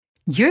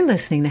You're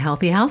listening to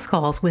Healthy House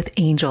Calls with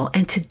Angel,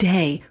 and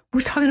today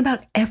we're talking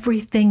about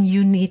everything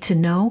you need to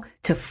know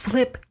to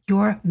flip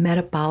your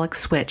metabolic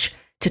switch,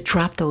 to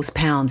drop those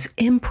pounds,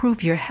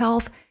 improve your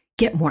health,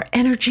 get more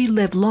energy,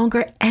 live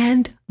longer,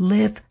 and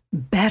live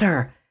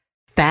better.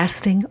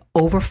 Fasting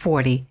over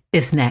 40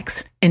 is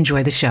next.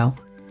 Enjoy the show.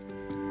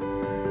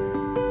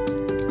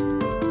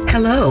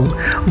 Hello,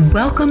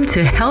 welcome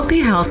to Healthy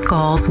House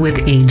Calls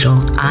with Angel.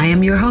 I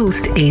am your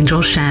host,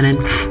 Angel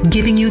Shannon,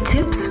 giving you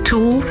tips,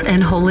 tools,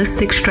 and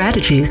holistic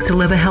strategies to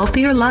live a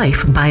healthier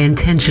life by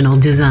intentional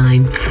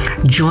design.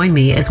 Join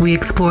me as we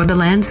explore the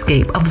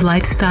landscape of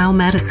lifestyle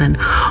medicine,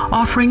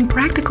 offering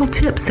practical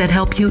tips that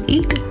help you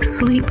eat,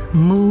 sleep,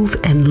 move,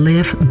 and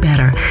live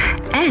better,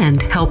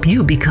 and help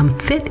you become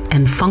fit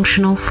and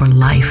functional for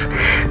life.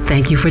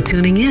 Thank you for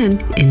tuning in.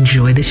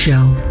 Enjoy the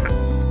show.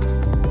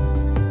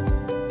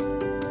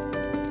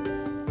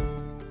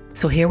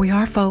 So here we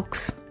are,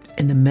 folks,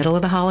 in the middle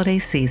of the holiday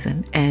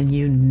season, and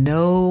you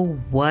know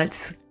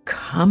what's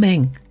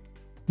coming.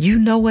 You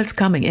know what's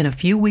coming. In a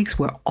few weeks,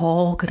 we're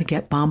all going to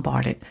get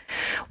bombarded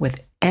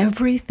with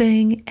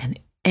everything and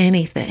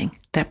anything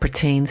that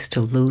pertains to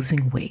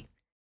losing weight,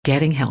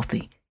 getting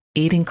healthy,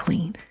 eating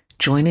clean,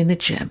 joining the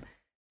gym,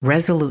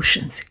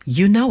 resolutions.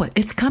 You know it.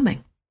 It's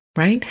coming,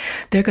 right?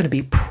 There are going to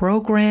be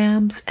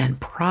programs and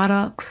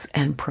products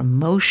and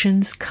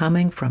promotions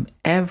coming from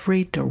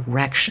every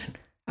direction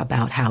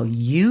about how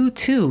you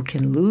too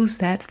can lose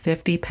that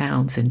 50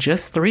 pounds in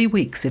just 3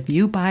 weeks if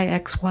you buy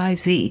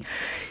XYZ.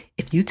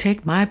 If you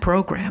take my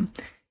program,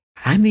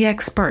 I'm the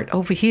expert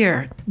over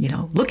here.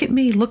 Look at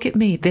me, look at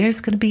me.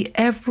 There's going to be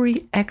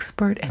every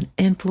expert and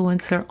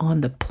influencer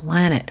on the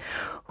planet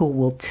who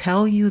will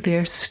tell you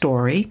their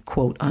story,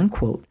 quote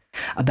unquote,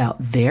 about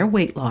their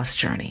weight loss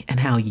journey and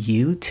how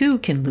you too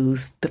can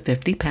lose the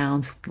 50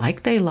 pounds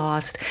like they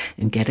lost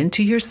and get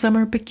into your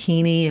summer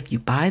bikini if you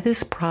buy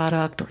this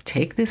product or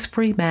take this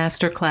free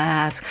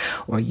masterclass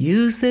or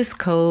use this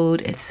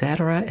code,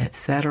 etc.,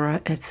 etc.,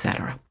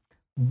 etc.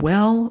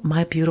 Well,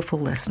 my beautiful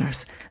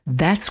listeners,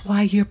 that's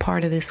why you're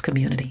part of this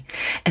community.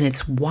 And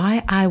it's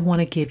why I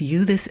want to give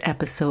you this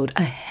episode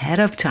ahead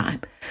of time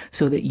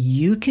so that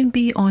you can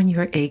be on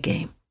your A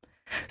game.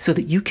 So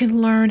that you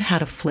can learn how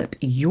to flip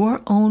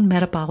your own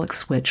metabolic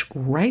switch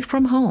right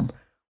from home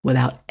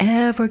without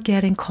ever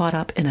getting caught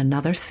up in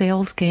another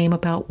sales game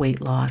about weight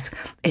loss,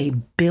 a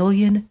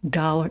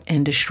billion-dollar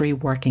industry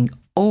working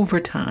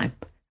overtime,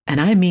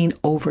 and I mean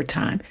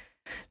overtime,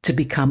 to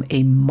become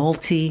a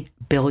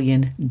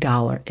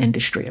multi-billion-dollar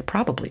industry. It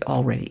probably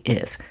already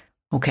is.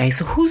 Okay,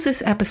 so who's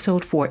this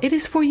episode for? It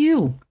is for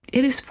you.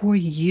 It is for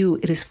you.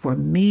 It is for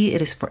me.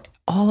 It is for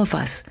all of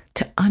us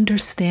to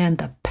understand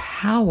the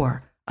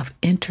power of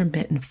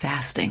intermittent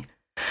fasting.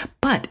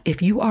 But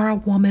if you are a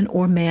woman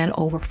or man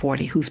over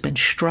 40 who's been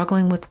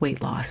struggling with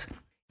weight loss,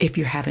 if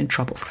you're having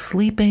trouble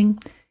sleeping,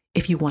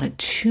 if you want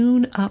to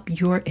tune up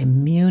your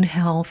immune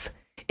health,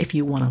 if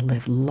you want to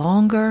live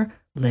longer,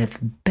 live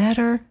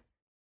better,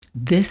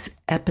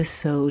 this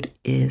episode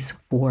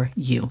is for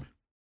you.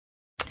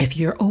 If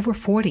you're over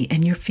 40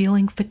 and you're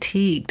feeling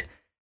fatigued,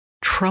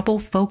 trouble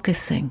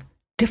focusing,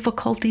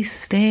 difficulty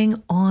staying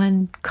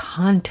on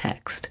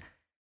context,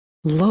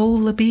 low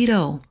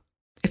libido,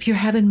 if you're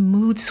having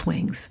mood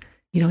swings,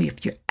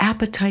 if your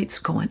appetite's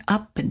going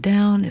up and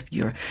down, if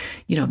you've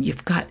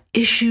got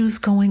issues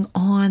going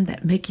on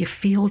that make you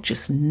feel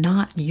just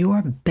not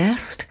your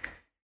best,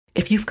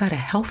 if you've got a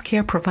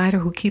healthcare provider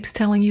who keeps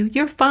telling you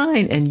you're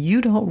fine and you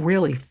don't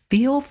really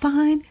feel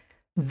fine,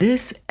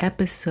 this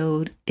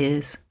episode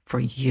is for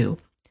you.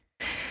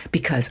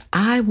 Because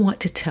I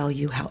want to tell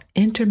you how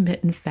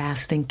intermittent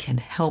fasting can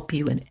help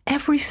you in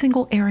every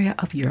single area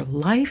of your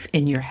life,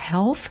 in your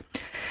health,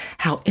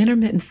 how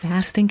intermittent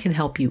fasting can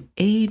help you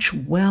age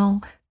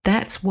well.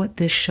 That's what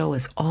this show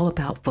is all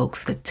about,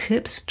 folks. The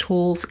tips,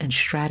 tools, and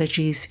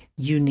strategies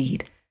you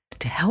need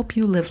to help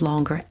you live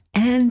longer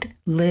and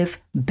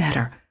live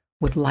better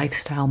with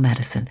lifestyle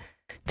medicine,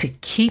 to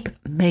keep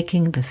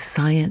making the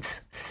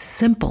science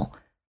simple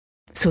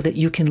so that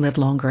you can live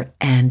longer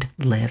and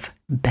live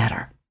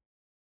better.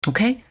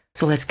 Okay,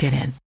 so let's get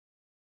in.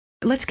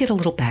 Let's get a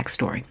little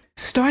backstory.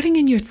 Starting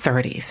in your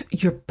 30s,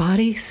 your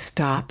body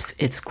stops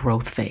its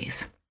growth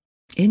phase.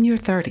 In your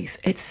 30s,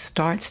 it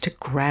starts to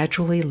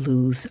gradually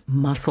lose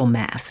muscle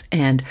mass.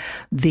 And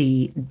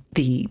the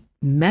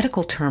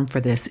medical term for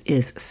this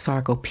is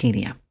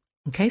sarcopenia.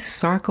 Okay,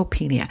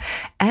 sarcopenia.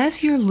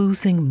 As you're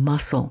losing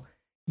muscle,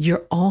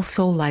 you're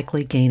also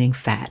likely gaining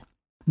fat.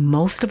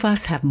 Most of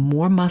us have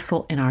more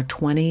muscle in our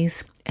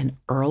 20s and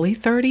early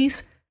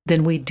 30s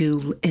than we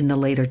do in the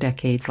later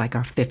decades, like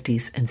our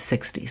 50s and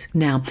 60s.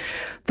 Now,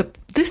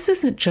 this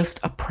isn't just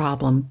a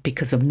problem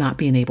because of not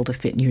being able to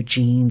fit in your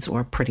jeans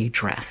or a pretty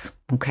dress,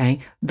 okay?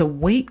 The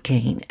weight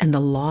gain and the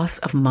loss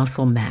of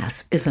muscle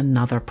mass is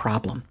another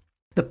problem.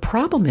 The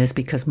problem is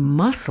because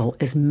muscle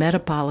is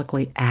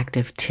metabolically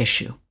active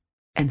tissue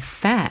and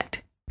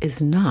fat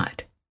is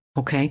not,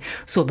 okay?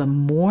 So the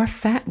more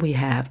fat we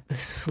have, the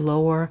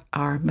slower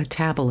our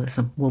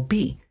metabolism will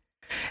be.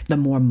 The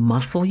more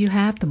muscle you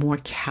have, the more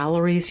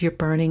calories you're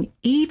burning,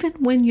 even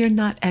when you're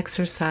not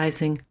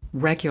exercising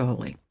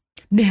regularly.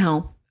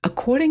 Now,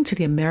 according to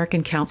the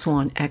American Council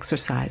on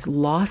Exercise,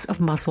 loss of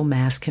muscle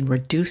mass can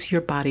reduce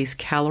your body's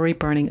calorie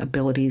burning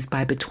abilities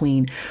by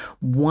between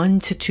 1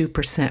 to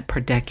 2% per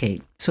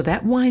decade. So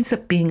that winds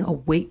up being a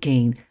weight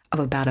gain of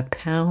about a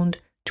pound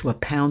to a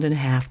pound and a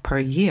half per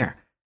year.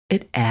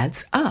 It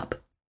adds up.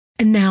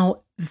 And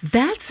now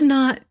that's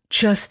not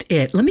just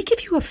it. Let me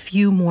give you a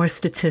few more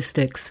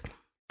statistics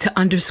to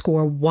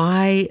underscore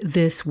why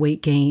this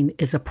weight gain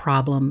is a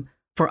problem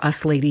for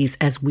us ladies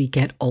as we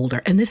get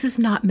older. And this is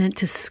not meant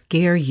to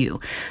scare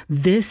you.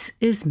 This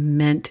is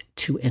meant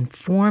to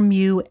inform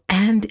you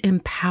and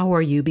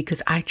empower you,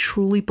 because I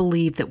truly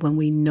believe that when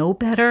we know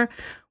better,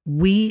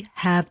 we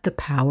have the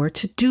power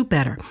to do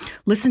better.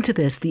 Listen to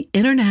this. The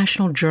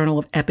International Journal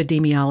of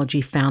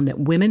Epidemiology found that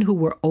women who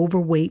were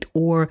overweight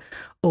or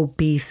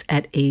obese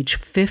at age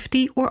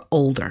 50 or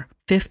older,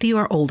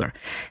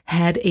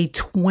 had a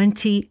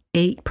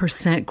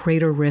 28%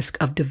 greater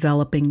risk of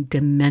developing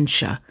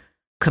dementia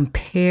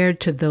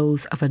compared to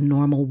those of a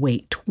normal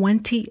weight.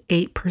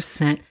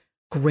 28%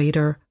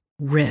 greater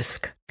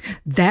risk.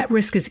 That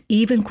risk is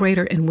even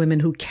greater in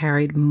women who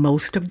carried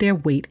most of their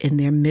weight in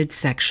their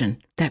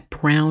midsection, that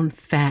brown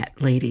fat,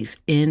 ladies,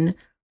 in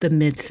the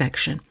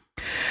midsection.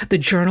 The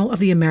Journal of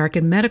the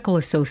American Medical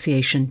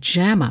Association,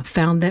 JAMA,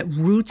 found that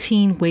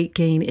routine weight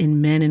gain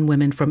in men and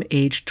women from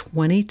age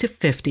 20 to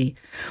 50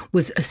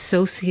 was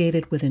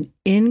associated with an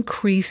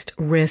increased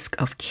risk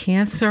of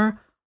cancer,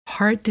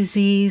 heart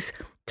disease,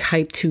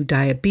 type 2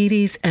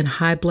 diabetes, and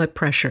high blood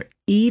pressure.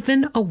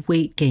 Even a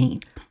weight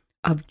gain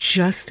of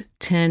just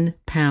 10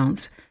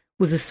 pounds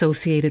was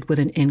associated with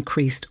an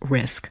increased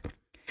risk.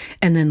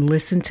 And then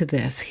listen to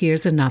this.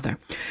 Here's another.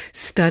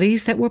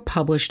 Studies that were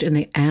published in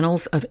the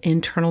Annals of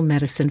Internal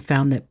Medicine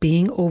found that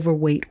being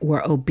overweight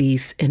or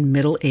obese in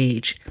middle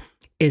age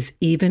is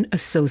even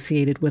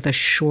associated with a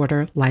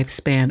shorter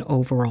lifespan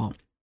overall.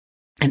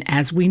 And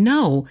as we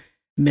know,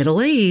 middle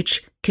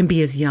age can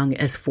be as young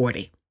as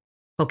 40.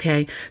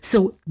 Okay,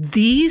 so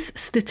these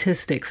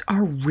statistics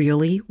are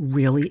really,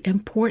 really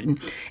important.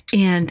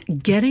 And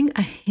getting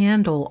a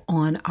handle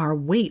on our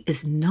weight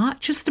is not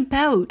just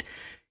about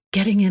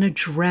getting in a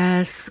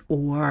dress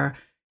or,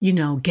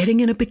 getting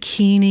in a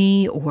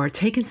bikini or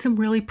taking some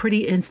really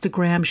pretty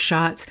Instagram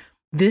shots.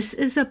 This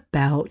is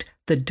about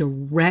the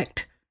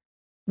direct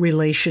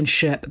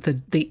relationship,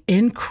 the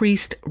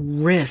increased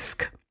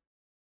risk,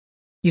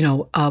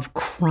 of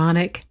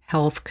chronic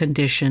health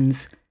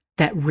conditions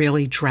that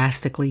really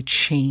drastically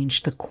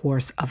change the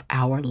course of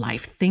our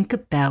life. Think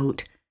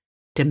about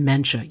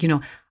dementia.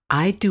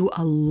 I do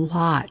a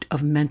lot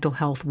of mental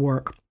health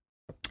work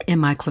in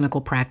my clinical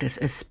practice,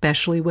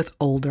 especially with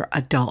older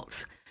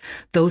adults.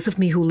 Those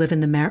of you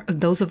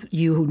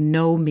who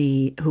know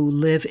me, who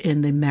live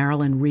in the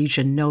Maryland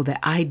region, know that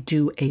I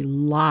do a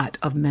lot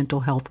of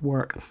mental health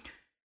work,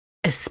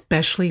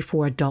 especially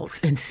for adults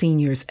and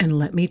seniors. And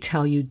let me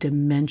tell you,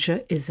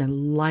 dementia is a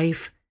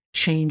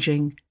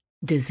life-changing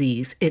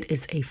disease. It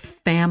is a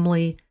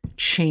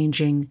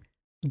family-changing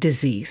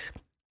disease.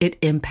 It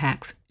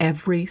impacts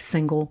every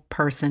single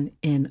person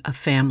in a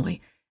family.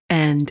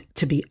 And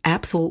to be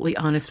absolutely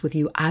honest with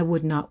you, I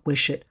would not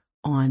wish it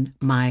on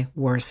my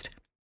worst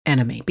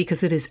enemy,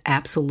 because it is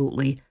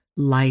absolutely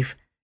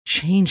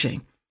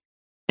life-changing.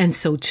 And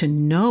so to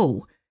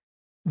know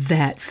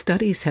that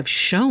studies have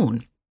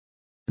shown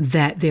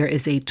that there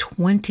is a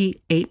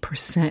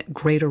 28%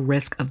 greater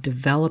risk of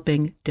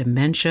developing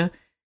dementia,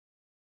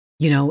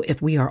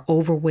 if we are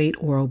overweight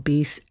or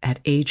obese at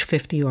age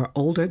 50 or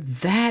older,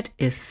 that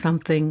is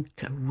something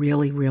to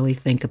really, really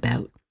think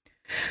about.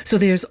 So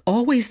there's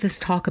always this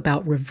talk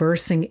about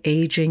reversing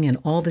aging and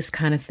all this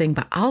kind of thing.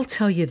 But I'll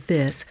tell you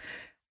this,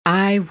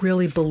 I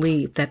really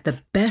believe that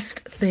the best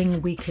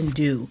thing we can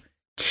do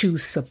to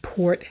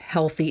support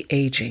healthy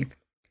aging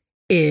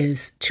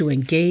is to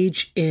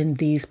engage in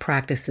these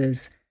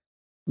practices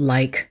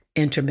like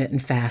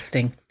intermittent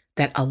fasting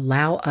that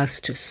allow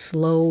us to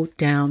slow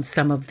down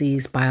some of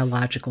these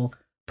biological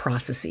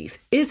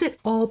processes. Is it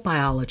all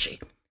biology?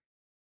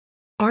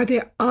 Are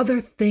there other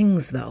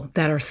things, though,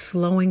 that are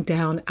slowing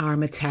down our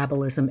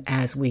metabolism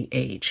as we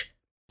age?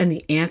 And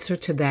the answer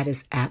to that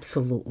is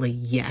absolutely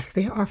yes.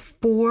 There are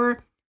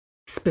 4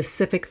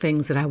 specific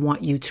things that I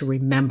want you to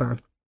remember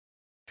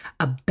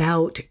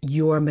about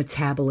your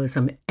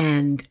metabolism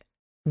and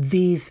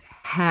these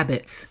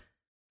habits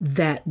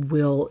that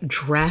will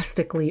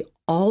drastically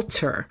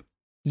alter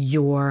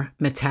your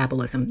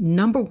metabolism.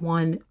 Number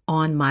 1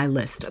 on my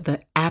list, the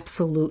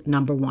absolute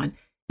number 1,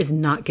 is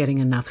not getting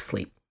enough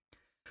sleep.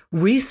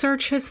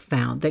 Research has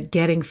found that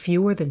getting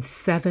fewer than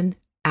 7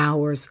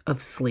 hours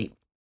of sleep,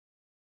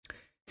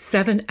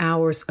 7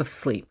 hours of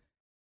sleep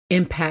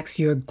impacts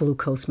your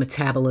glucose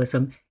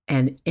metabolism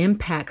and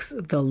impacts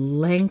the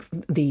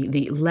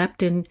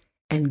leptin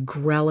and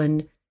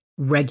ghrelin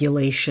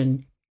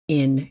regulation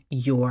in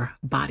your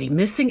body.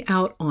 Missing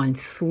out on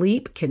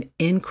sleep can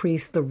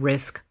increase the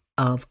risk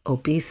of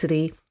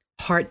obesity,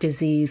 heart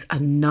disease, a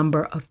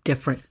number of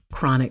different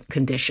chronic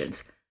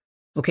conditions.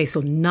 Okay, so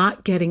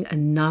not getting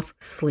enough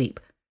sleep,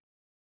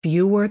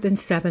 fewer than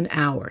 7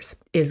 hours,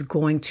 is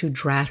going to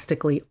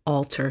drastically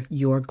alter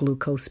your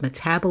glucose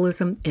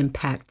metabolism,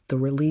 impact the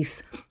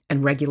release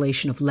and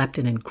regulation of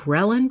leptin and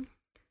ghrelin,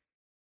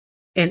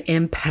 and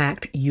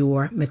impact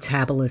your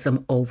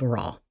metabolism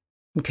overall.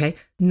 Okay.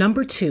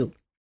 Number 2,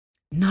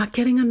 not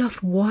getting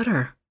enough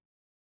water.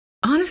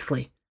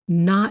 Honestly,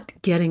 not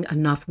getting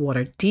enough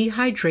water.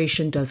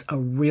 Dehydration does a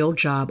real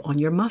job on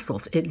your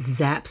muscles. It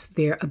zaps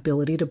their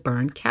ability to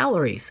burn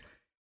calories.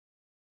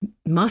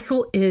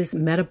 Muscle is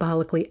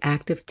metabolically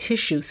active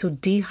tissue, so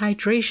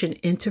dehydration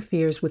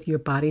interferes with your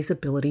body's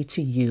ability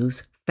to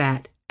use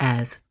fat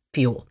as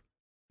fuel.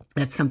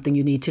 That's something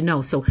you need to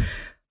know. So,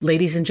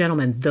 ladies and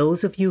gentlemen,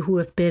 those of you who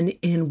have been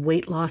in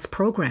weight loss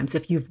programs,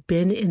 if you've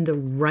been in the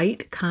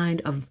right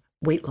kind of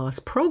weight loss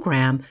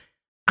program,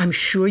 I'm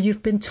sure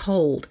you've been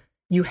told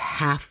you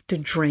have to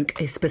drink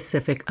a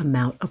specific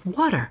amount of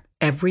water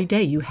every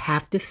day. You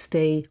have to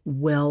stay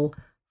well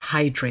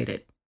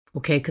hydrated,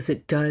 okay? Because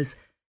it does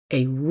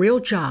a real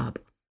job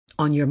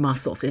on your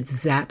muscles. It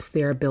zaps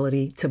their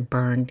ability to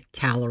burn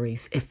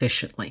calories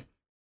efficiently.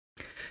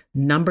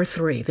 Number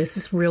 3, this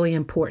is really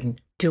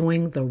important,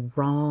 doing the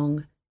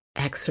wrong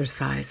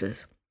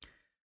exercises.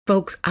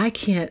 Folks, I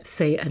can't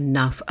say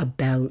enough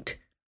about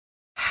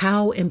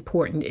how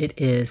important it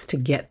is to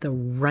get the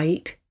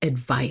right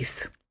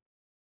advice,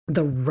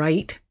 the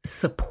right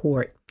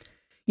support.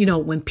 You know,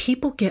 when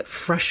people get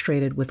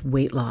frustrated with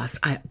weight loss,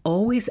 I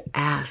always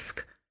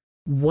ask,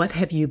 what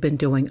have you been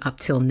doing up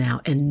till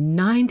now? And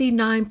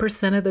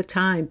 99% of the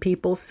time,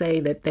 people say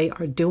that they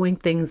are doing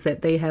things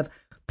that they have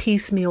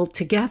piecemealed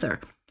together.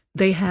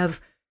 They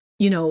have,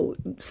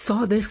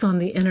 saw this on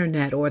the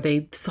internet, or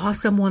they saw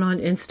someone on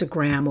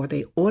Instagram, or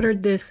they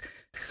ordered this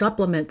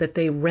supplement that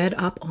they read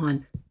up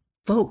on.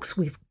 Folks,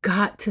 we've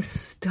got to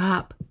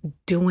stop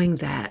doing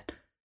that.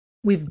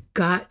 We've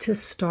got to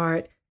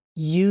start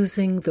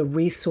using the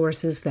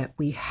resources that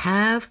we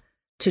have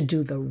to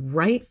do the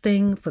right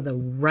thing for the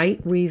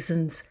right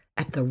reasons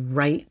at the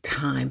right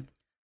time.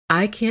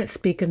 I can't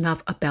speak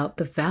enough about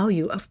the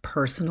value of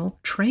personal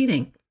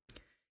training.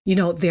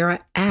 There are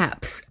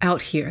apps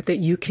out here that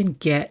you can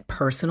get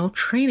personal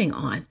training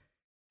on.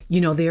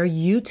 There are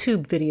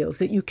YouTube videos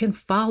that you can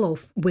follow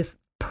with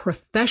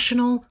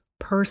professional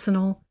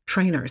personal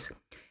trainers.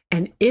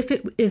 And if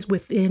it is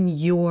within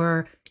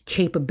your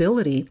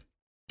capability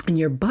and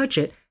your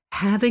budget,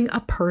 having a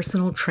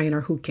personal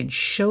trainer who can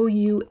show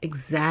you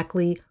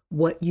exactly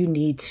what you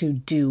need to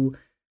do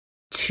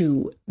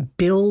to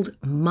build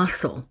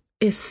muscle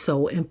is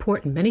so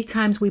important. Many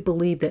times we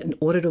believe that in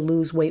order to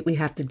lose weight, we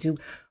have to do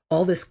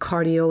all this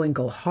cardio and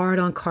go hard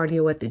on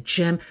cardio at the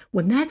gym,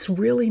 when that's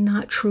really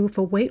not true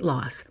for weight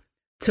loss.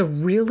 To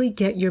really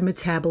get your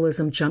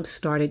metabolism jump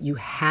started, you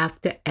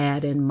have to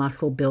add in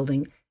muscle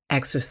building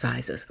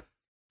exercises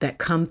that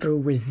come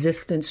through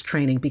resistance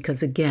training,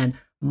 because again,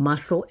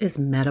 muscle is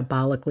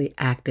metabolically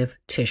active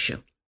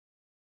tissue.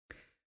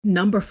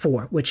 Number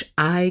 4, which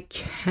I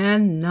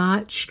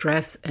cannot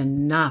stress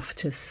enough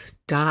to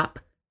stop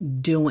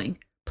doing.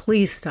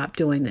 Please stop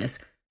doing this.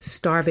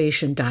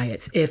 Starvation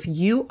diets. If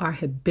you are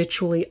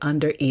habitually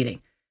under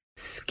eating,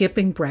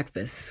 skipping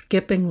breakfast,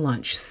 skipping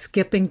lunch,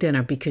 skipping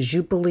dinner because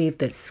you believe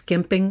that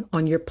skimping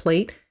on your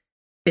plate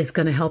is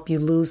going to help you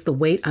lose the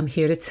weight, I'm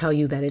here to tell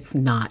you that it's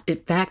not. In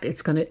fact,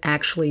 it's going to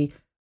actually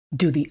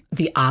do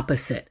the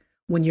opposite.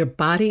 When your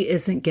body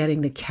isn't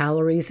getting the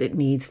calories it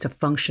needs to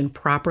function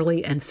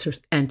properly and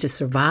to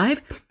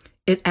survive,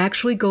 it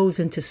actually goes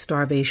into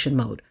starvation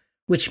mode,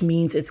 which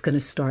means it's going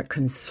to start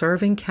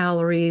conserving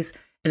calories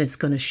and it's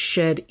going to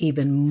shed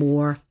even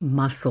more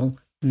muscle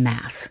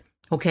mass.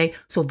 Okay,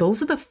 so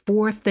those are the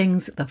 4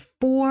 things, the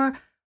 4,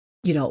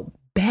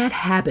 bad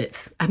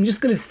habits, I'm just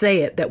going to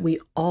say it, that we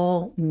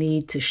all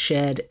need to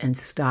shed and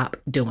stop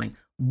doing.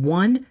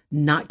 1,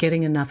 not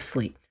getting enough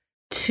sleep.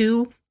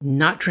 2,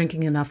 not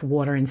drinking enough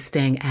water and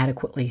staying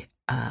adequately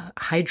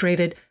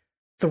hydrated.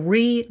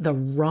 3, the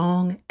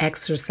wrong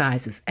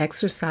exercises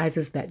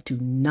that do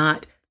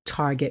not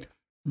target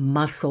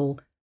muscle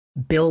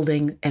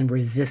building and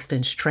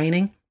resistance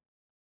training.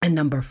 And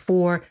number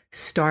 4,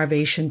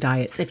 starvation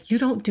diets. If you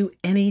don't do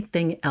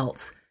anything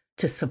else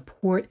to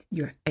support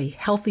a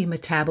healthy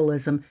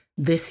metabolism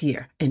this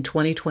year in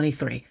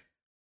 2023,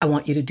 I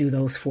want you to do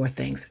those 4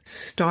 things.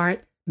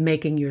 Start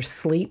making your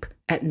sleep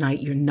at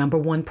night your number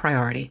 1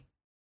 priority.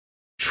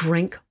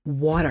 Drink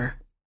water.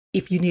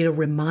 If you need a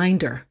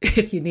reminder,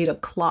 if you need a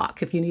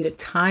clock, if you need a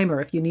timer,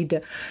 if you need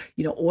to,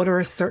 order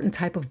a certain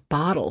type of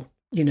bottle,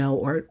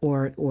 or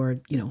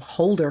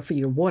holder for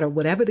your water,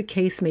 whatever the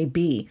case may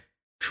be,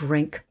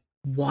 drink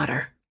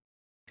water.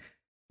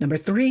 Number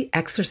 3,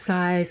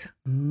 exercise,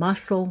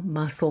 muscle.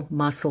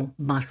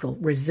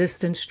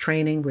 Resistance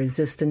training.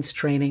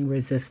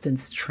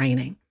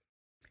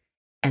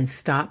 And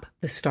stop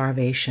the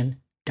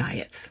starvation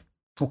diets.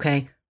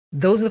 Okay?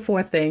 Those are the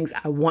 4 things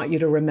I want you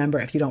to remember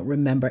if you don't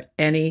remember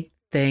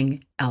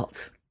anything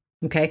else.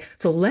 Okay?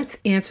 So let's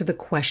answer the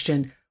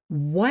question,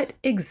 what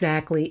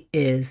exactly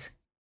is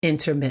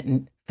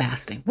intermittent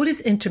fasting. What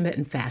is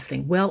intermittent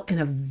fasting? Well, in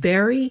a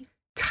very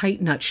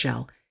tight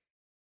nutshell,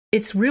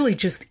 it's really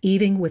just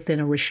eating within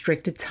a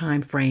restricted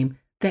time frame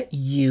that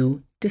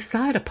you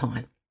decide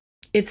upon.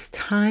 It's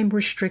time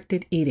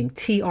restricted eating,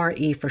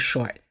 TRE for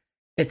short.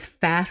 It's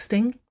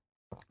fasting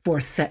for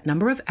a set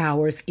number of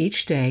hours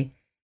each day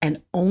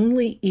and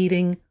only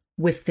eating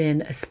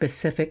within a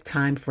specific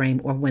time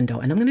frame or window.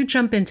 And I'm going to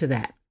jump into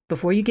that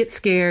before you get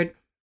scared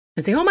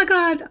and say, oh my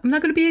God, I'm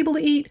not going to be able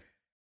to eat.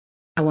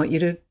 I want you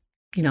to,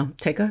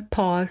 take a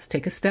pause,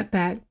 take a step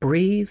back,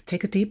 breathe,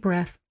 take a deep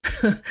breath.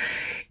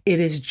 It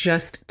is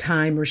just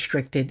time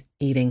restricted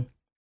eating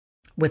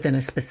within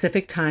a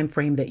specific time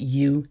frame that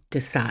you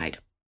decide.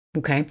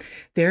 Okay.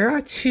 There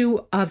are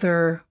two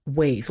other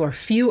ways, or a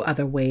few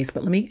other ways,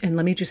 but let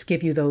me just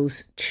give you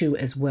those two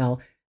as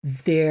well.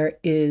 There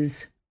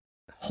is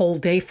whole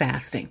day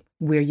fasting,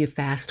 where you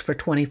fast for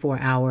 24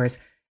 hours.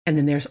 And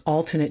then there's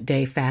alternate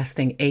day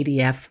fasting,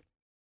 ADF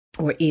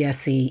or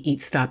ESE,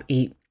 Eat, Stop,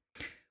 Eat,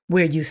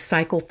 where you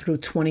cycle through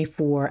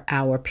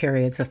 24-hour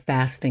periods of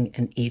fasting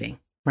and eating,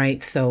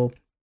 right? So,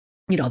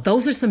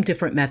 those are some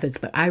different methods,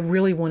 but I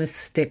really want to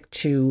stick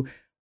to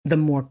the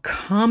more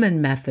common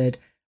method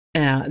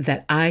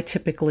that I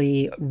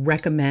typically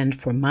recommend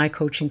for my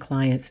coaching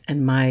clients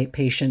and my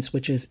patients,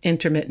 which is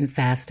intermittent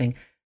fasting,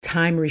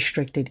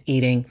 time-restricted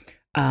eating,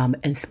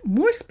 and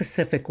more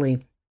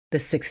specifically, the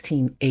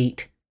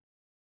 16-8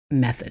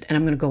 method. And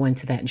I'm going to go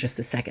into that in just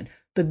a second.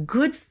 The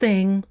good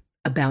thing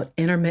about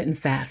intermittent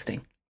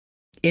fasting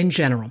in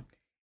general,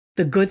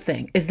 the good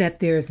thing is that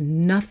there's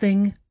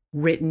nothing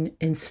written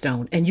in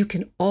stone, and you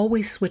can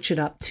always switch it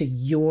up to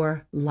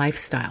your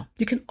lifestyle.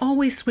 You can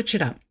always switch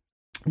it up.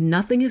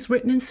 Nothing is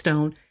written in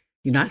stone.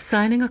 You're not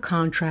signing a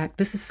contract.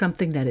 This is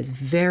something that is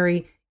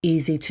very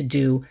easy to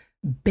do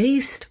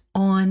based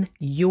on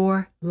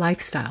your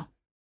lifestyle.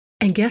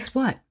 And guess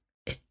what?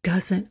 It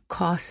doesn't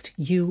cost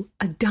you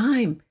a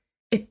dime.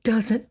 It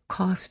doesn't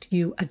cost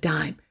you a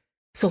dime.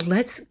 So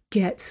let's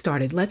get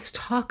started. Let's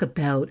talk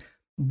about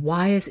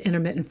why is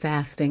intermittent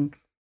fasting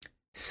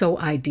so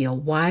ideal?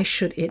 Why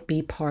should it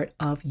be part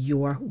of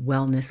your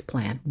wellness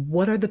plan?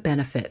 What are the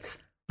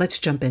benefits? Let's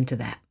jump into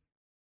that.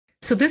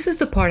 So this is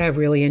the part I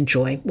really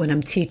enjoy when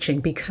I'm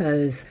teaching,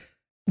 because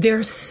there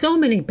are so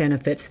many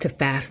benefits to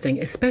fasting,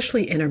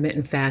 especially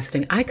intermittent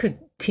fasting. I could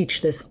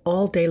teach this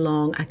all day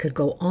long. I could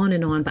go on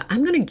and on, but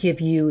I'm going to give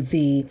you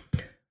the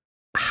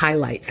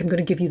highlights. I'm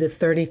going to give you the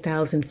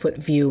 30,000 foot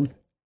view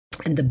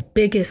and the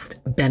biggest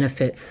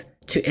benefits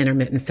to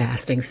intermittent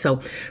fasting. So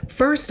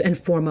first and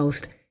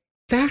foremost,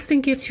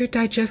 fasting gives your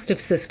digestive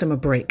system a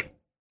break.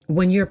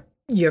 When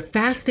you're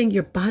fasting,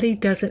 your body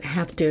doesn't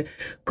have to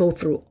go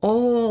through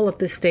all of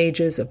the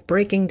stages of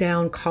breaking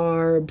down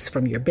carbs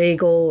from your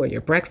bagel or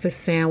your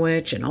breakfast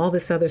sandwich and all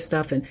this other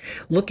stuff and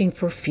looking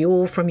for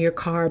fuel from your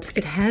carbs.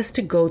 It has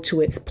to go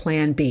to its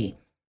plan B,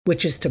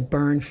 which is to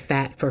burn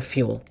fat for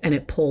fuel. And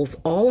it pulls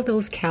all of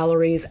those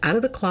calories out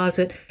of the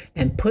closet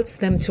and puts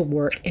them to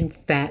work in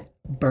fat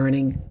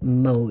burning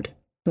mode.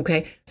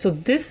 Okay, so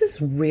this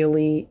is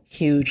really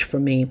huge for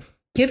me.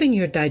 Giving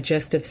your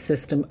digestive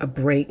system a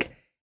break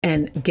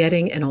and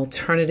getting an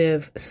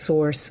alternative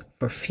source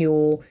for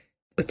fuel,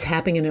 or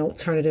tapping an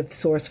alternative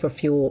source for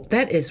fuel,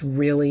 that is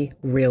really,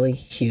 really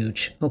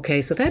huge.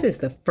 Okay, so that is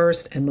the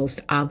first and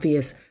most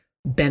obvious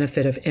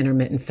benefit of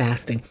intermittent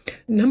fasting.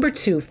 Number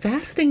two,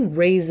 fasting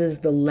raises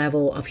the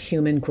level of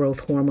human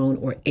growth hormone,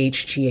 or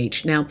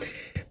HGH. Now,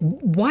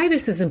 why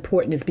this is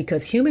important is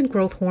because human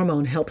growth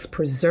hormone helps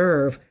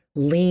preserve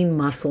lean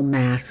muscle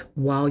mass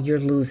while you're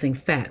losing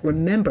fat.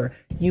 Remember,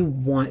 you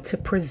want to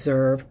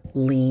preserve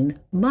lean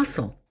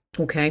muscle.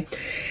 Okay.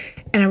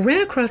 And I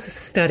ran across a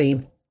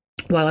study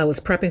while I was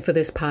prepping for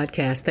this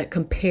podcast that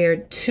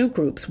compared two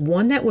groups,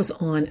 one that was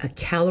on a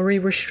calorie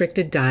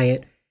restricted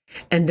diet,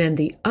 and then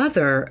the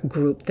other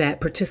group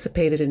that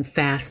participated in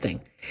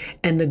fasting.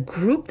 And the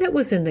group that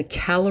was in the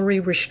calorie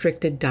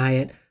restricted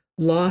diet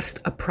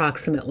lost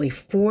approximately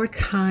 4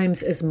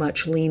 times as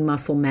much lean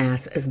muscle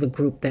mass as the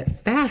group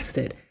that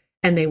fasted.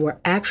 And they were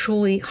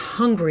actually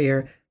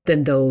hungrier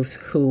than those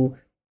who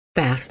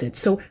fasted.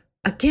 So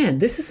again,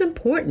 this is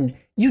important.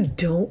 You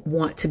don't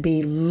want to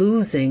be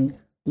losing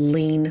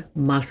lean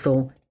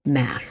muscle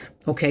mass.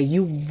 Okay.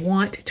 You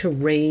want to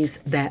raise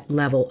that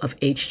level of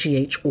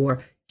HGH,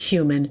 or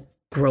human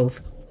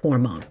growth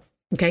hormone.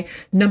 Okay.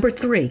 Number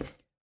 3,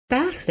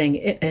 fasting,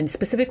 and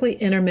specifically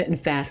intermittent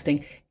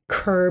fasting,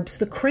 curbs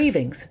the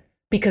cravings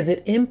because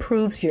it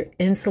improves your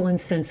insulin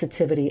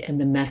sensitivity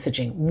and the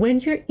messaging. When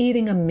you're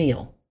eating a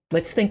meal,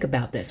 let's think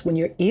about this. When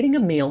you're eating a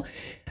meal,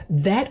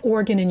 that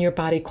organ in your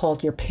body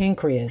called your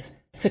pancreas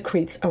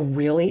secretes a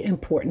really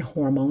important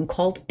hormone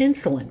called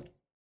insulin.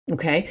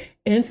 Okay.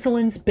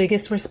 Insulin's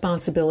biggest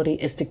responsibility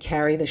is to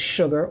carry the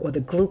sugar or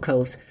the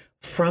glucose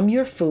from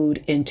your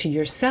food into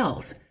your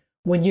cells.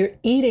 When you're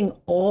eating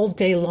all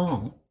day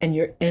long and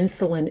your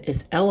insulin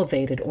is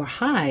elevated or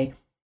high,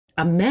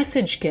 a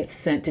message gets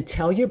sent to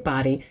tell your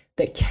body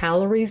that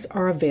calories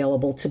are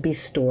available to be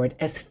stored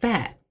as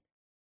fat.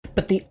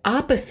 But the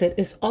opposite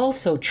is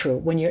also true.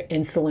 When your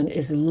insulin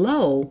is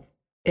low,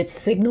 It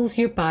signals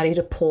your body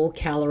to pull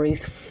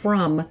calories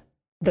from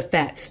the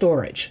fat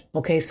storage.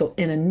 Okay, so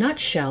in a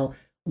nutshell,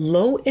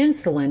 low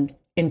insulin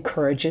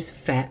encourages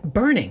fat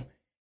burning.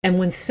 And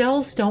when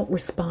cells don't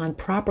respond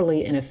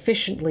properly and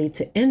efficiently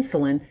to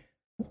insulin,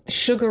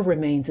 sugar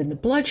remains in the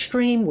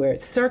bloodstream where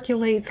it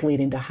circulates,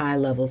 leading to high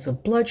levels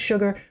of blood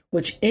sugar,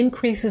 which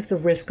increases the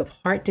risk of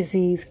heart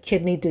disease,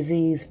 kidney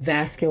disease,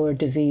 vascular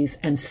disease,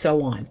 and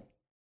so on.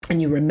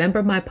 And you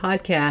remember my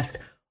podcast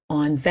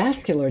on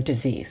vascular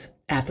disease,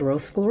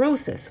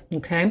 atherosclerosis,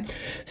 okay?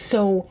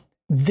 So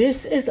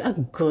this is a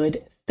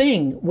good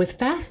thing with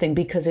fasting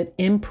because it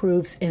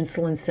improves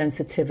insulin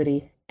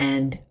sensitivity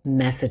and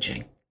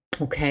messaging,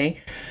 okay?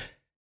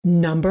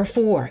 Number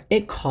 4,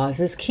 it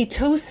causes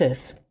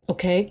ketosis.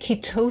 Okay,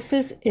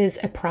 ketosis is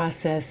a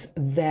process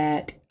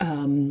that,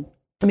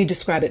 let me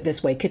describe it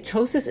this way.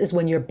 Ketosis is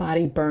when your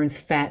body burns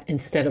fat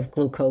instead of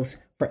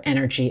glucose for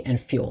energy and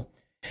fuel.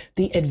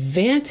 The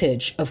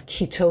advantage of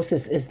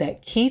ketosis is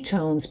that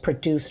ketones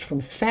produced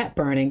from fat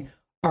burning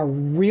are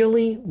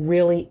really,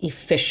 really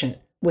efficient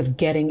with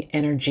getting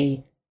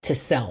energy to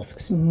cells.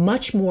 It's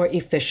much more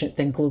efficient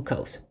than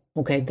glucose.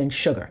 Okay, than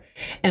sugar.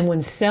 And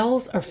when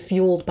cells are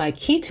fueled by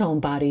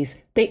ketone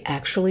bodies, they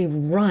actually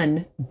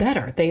run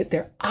better.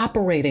 They're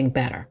operating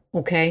better.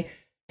 Okay,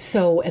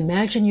 so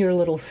imagine your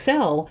little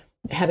cell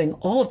having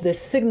all of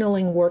this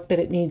signaling work that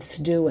it needs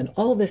to do, and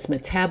all this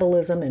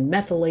metabolism and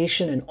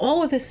methylation and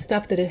all of this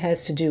stuff that it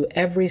has to do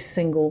every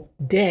single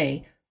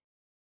day.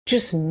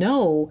 Just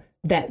know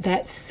that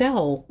that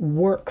cell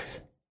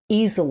works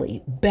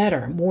easily,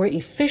 better, more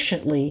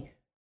efficiently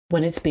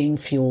when it's being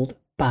fueled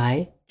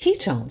by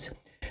ketones.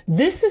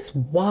 This is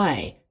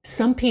why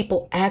some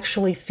people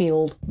actually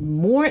feel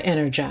more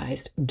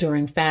energized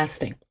during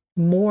fasting,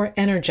 more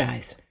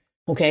energized,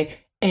 okay?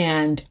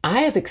 And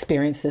I have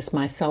experienced this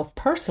myself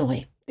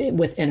personally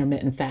with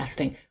intermittent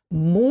fasting,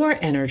 more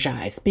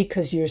energized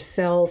because your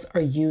cells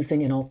are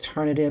using an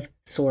alternative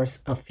source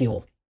of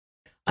fuel.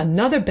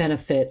 Another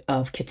benefit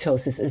of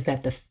ketosis is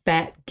that the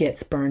fat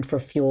gets burned for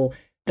fuel.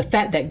 The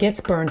fat that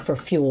gets burned for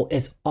fuel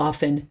is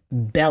often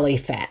belly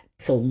fat.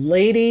 So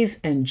ladies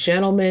and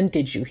gentlemen,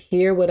 did you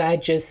hear what I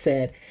just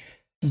said?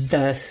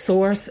 The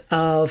source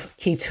of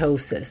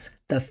ketosis,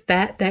 the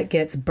fat that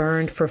gets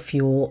burned for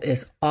fuel,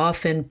 is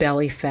often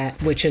belly fat,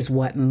 which is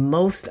what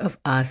most of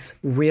us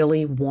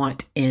really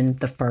want in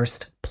the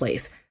first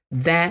place.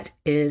 That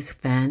is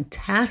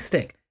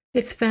fantastic.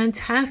 It's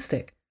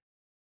fantastic.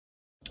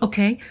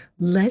 Okay,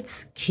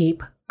 let's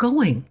keep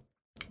going.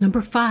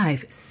 Number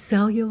 5,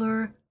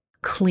 cellular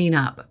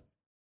cleanup.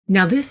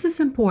 Now, this is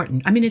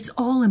important. I mean, it's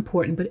all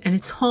important, and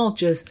it's all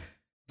just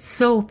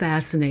so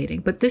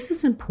fascinating. But this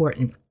is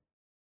important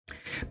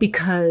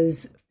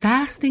because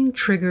fasting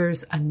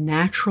triggers a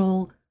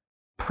natural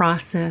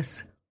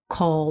process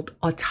called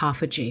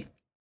autophagy.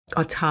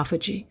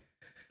 Autophagy.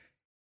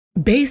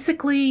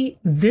 Basically,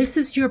 this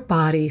is your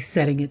body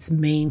setting its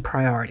main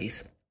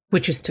priorities,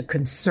 which is to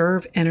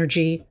conserve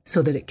energy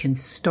so that it can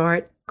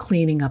start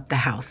cleaning up the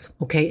house.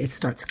 Okay, it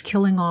starts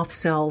killing off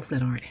cells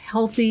that aren't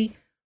healthy,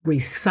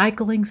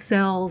 recycling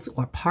cells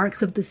or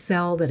parts of the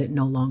cell that it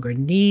no longer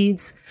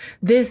needs.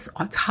 This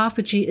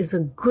autophagy is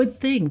a good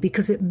thing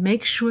because it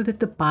makes sure that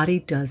the body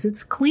does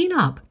its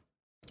cleanup.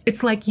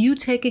 It's like you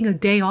taking a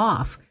day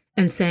off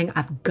and saying,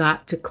 I've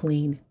got to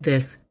clean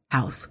this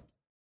house.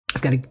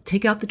 I've got to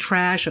take out the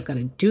trash. I've got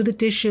to do the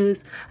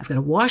dishes. I've got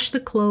to wash the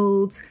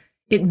clothes.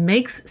 It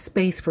makes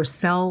space for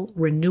cell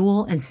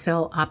renewal and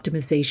cell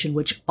optimization,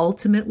 which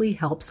ultimately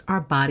helps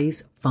our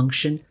bodies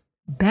function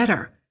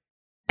better.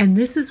 And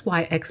this is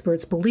why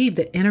experts believe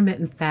that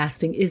intermittent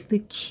fasting is the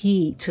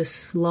key to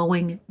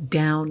slowing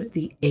down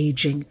the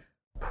aging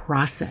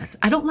process.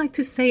 I don't like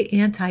to say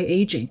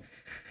anti-aging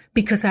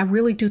because I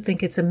really do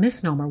think it's a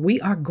misnomer. We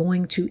are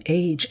going to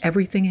age.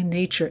 Everything in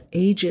nature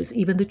ages.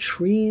 Even the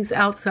trees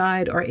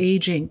outside are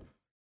aging.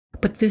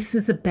 But this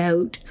is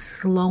about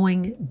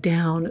slowing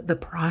down the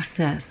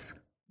process,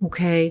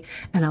 okay?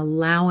 And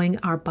allowing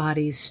our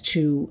bodies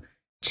to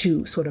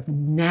sort of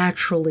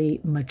naturally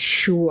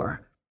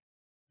mature.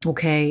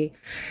 Okay,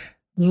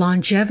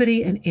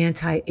 longevity and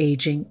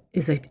anti-aging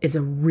is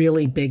a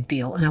really big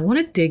deal. And I want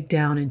to dig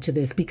down into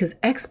this because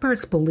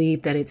experts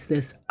believe that it's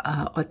this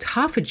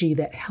autophagy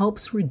that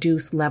helps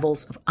reduce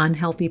levels of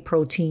unhealthy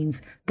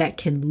proteins that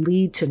can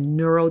lead to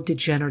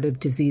neurodegenerative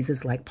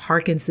diseases like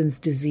Parkinson's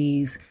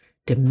disease,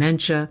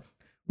 dementia.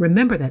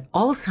 Remember that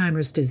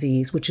Alzheimer's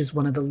disease, which is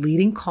one of the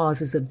leading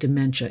causes of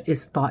dementia,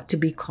 is thought to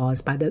be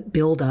caused by the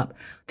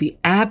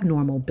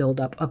abnormal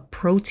buildup of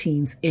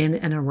proteins in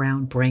and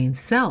around brain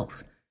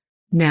cells.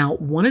 Now,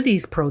 one of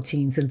these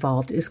proteins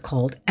involved is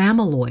called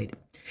amyloid,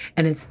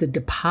 and it's the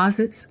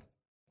deposits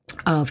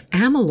of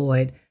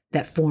amyloid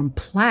that form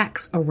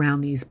plaques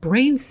around these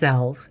brain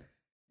cells.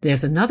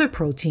 There's another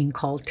protein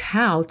called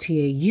tau,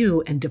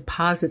 T-A-U, and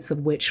deposits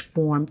of which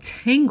form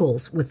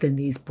tangles within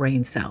these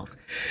brain cells.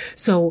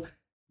 So,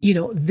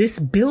 this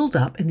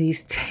buildup and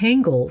these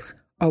tangles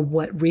are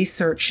what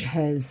research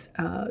has,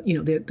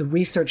 the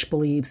research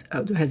believes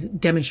has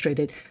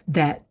demonstrated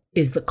that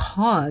is the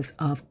cause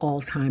of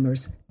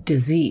Alzheimer's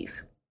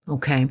disease.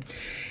 Okay.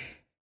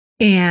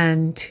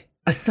 And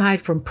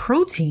aside from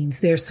proteins,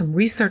 there's some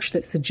research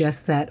that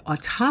suggests that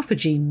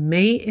autophagy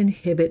may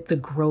inhibit the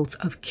growth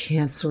of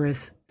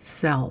cancerous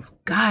cells.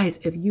 Guys,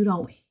 if you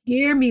don't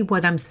hear me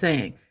what I'm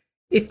saying,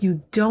 if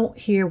you don't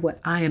hear what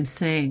I am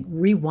saying,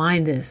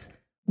 rewind this.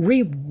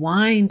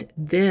 Rewind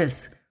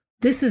this.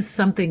 This is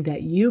something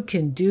that you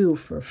can do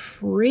for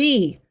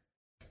free,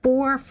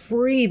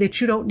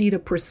 that you don't need a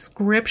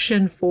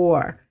prescription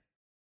for,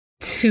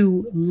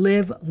 to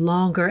live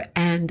longer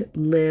and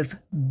live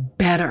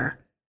better.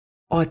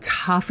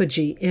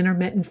 Autophagy,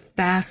 intermittent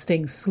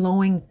fasting,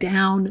 slowing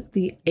down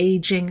the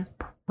aging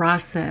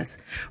process,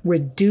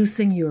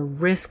 reducing your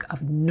risk of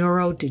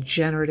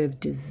neurodegenerative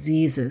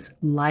diseases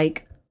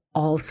like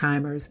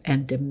Alzheimer's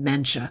and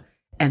dementia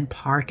and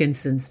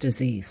Parkinson's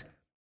disease.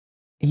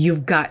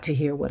 You've got to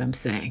hear what I'm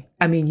saying.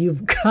 I mean,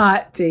 you've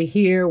got to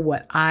hear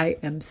what I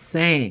am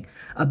saying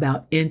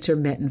about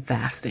intermittent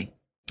fasting.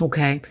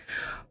 Okay.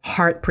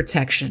 Heart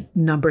protection.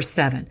 Number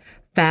 7,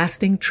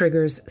 fasting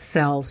triggers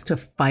cells to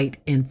fight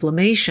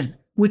inflammation,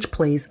 which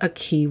plays a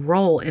key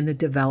role in the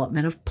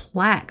development of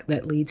plaque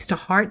that leads to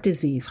heart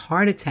disease,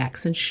 heart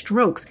attacks, and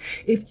strokes.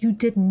 If you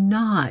did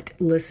not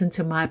listen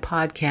to my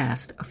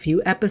podcast a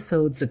few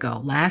episodes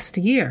ago, last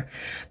year,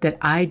 that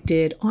I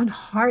did on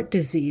heart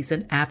disease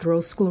and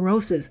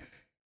atherosclerosis,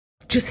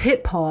 just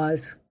hit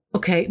pause.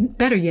 Okay,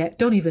 better yet,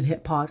 don't even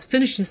hit pause.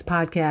 Finish this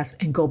podcast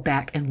and go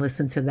back and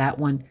listen to that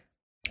one.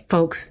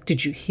 Folks,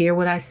 did you hear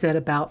what I said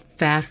about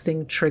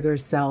fasting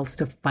triggers cells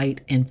to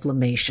fight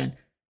inflammation?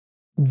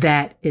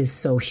 That is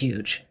so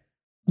huge.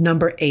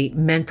 Number 8,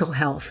 mental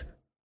health.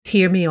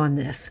 Hear me on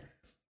this.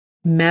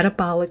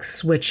 Metabolic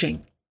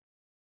switching.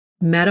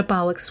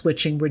 Metabolic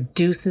switching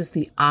reduces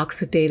the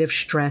oxidative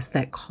stress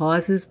that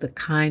causes the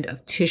kind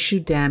of tissue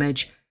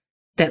damage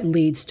that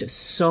leads to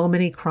so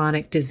many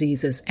chronic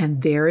diseases.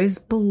 And there is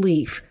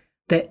belief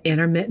that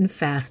intermittent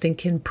fasting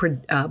can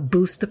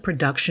boost the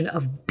production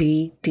of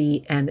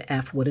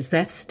BDNF. What does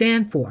that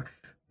stand for?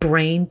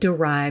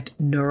 Brain-derived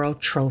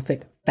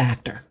neurotrophic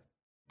factor.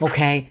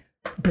 Okay,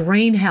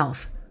 brain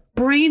health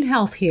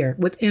here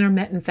with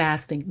intermittent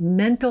fasting,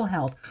 mental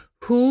health.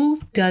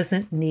 Who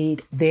doesn't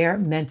need their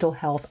mental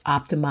health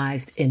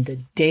optimized in the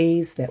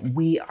days that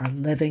we are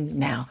living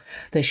now?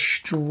 The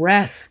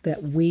stress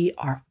that we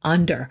are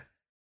under.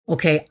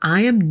 Okay,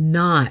 I am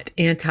not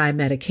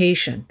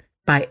anti-medication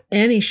by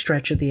any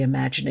stretch of the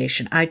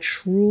imagination. I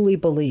truly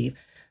believe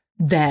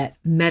that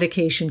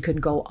medication can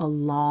go a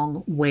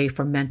long way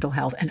for mental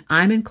health. And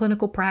I'm in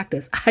clinical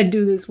practice. I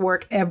do this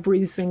work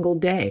every single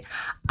day.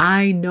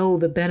 I know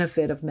the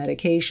benefit of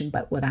medication,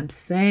 but what I'm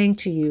saying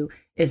to you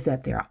is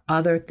that there are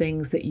other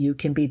things that you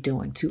can be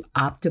doing to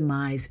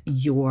optimize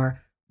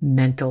your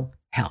mental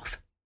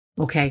health.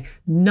 Okay.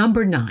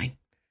 Number 9,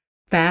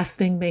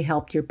 fasting may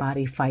help your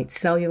body fight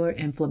cellular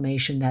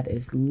inflammation that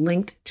is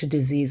linked to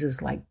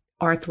diseases like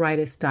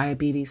arthritis,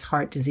 diabetes,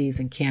 heart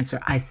disease, and cancer.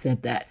 I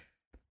said that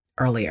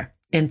earlier.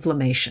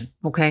 Inflammation.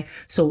 Okay.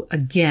 So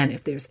again,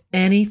 if there's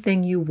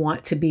anything you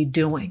want to be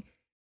doing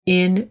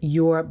in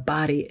your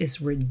body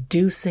is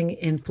reducing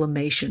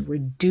inflammation,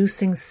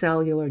 reducing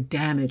cellular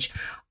damage,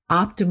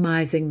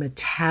 optimizing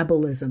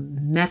metabolism,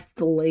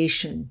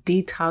 methylation,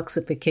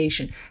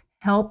 detoxification,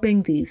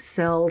 helping these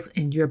cells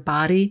in your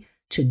body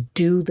to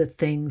do the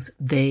things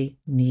they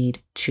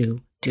need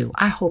to do.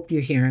 I hope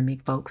you're hearing me,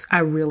 folks. I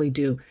really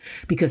do,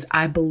 because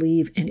I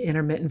believe in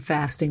intermittent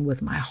fasting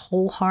with my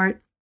whole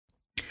heart.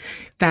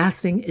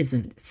 Fasting is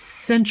a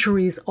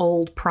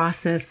centuries-old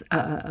practice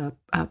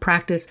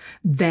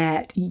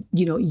that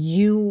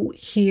you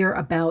hear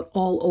about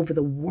all over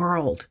the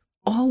world.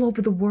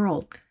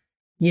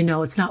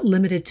 It's not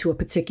limited to a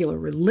particular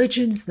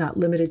religion. It's not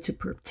limited to a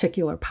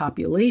particular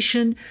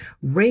population,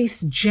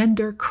 race,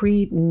 gender,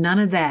 creed, none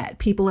of that.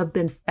 People have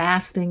been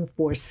fasting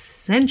for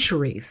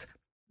centuries.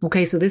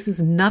 Okay, so this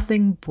is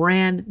nothing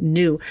brand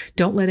new.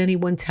 Don't let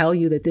anyone tell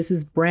you that this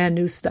is brand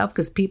new stuff,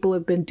 because people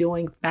have been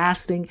doing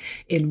fasting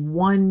in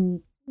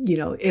one,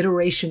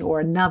 iteration or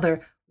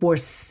another for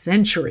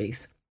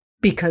centuries,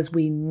 because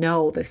we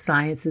know the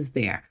science is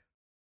there.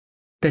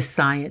 The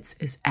science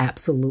is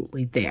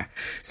absolutely there.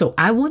 So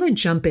I want to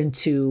jump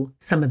into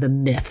some of the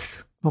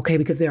myths, okay?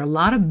 Because there are a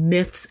lot of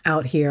myths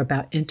out here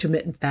about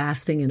intermittent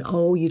fasting and,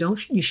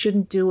 you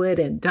shouldn't do it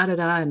and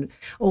da-da-da and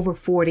over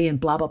 40 and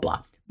blah, blah,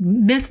 blah.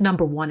 Myth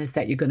number 1 is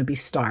that you're going to be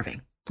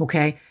starving,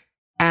 okay?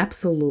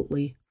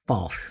 Absolutely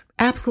false.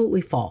 Absolutely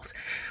false.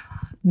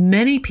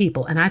 Many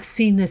people, and I've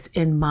seen this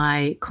in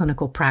my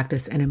clinical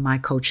practice and in my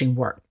coaching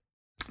work,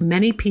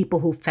 many people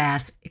who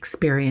fast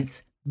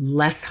experience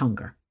less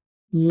hunger,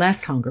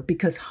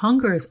 because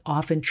hunger is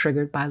often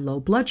triggered by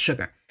low blood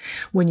sugar.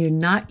 When you're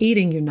not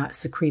eating, you're not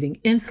secreting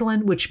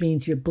insulin, which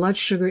means your blood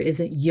sugar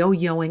isn't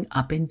yo-yoing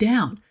up and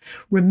down.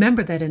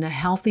 Remember that in a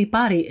healthy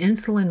body,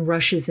 insulin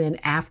rushes in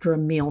after a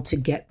meal to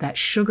get that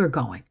sugar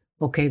going,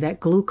 okay, that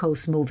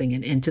glucose moving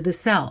and into the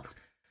cells.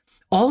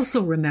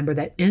 Also remember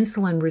that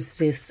insulin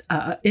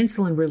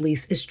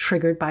release is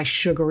triggered by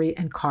sugary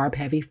and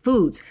carb-heavy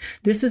foods.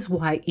 This is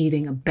why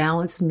eating a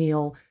balanced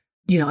meal,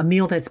 a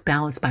meal that's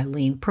balanced by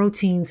lean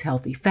proteins,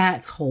 healthy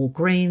fats, whole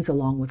grains,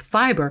 along with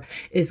fiber,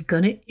 is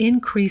going to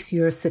increase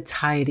your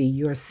satiety,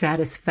 your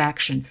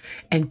satisfaction,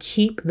 and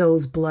keep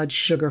those blood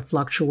sugar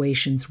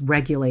fluctuations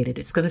regulated.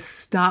 It's going to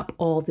stop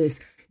all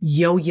this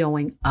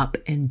yo-yoing up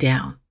and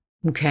down.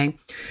 Okay.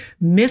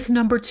 Myth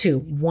number 2,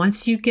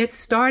 once you get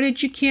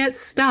started, you can't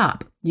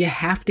stop. You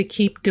have to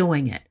keep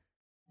doing it.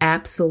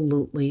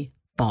 Absolutely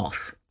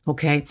false.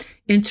 Okay.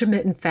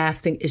 Intermittent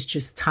fasting is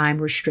just time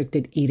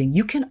restricted eating.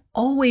 You can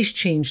always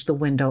change the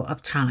window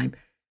of time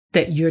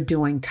that you're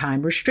doing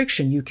time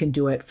restriction. You can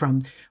do it from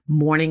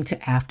morning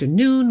to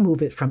afternoon,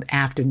 move it from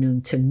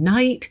afternoon to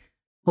night.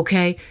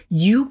 Okay.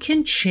 You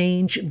can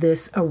change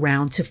this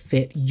around to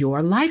fit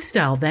your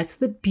lifestyle. That's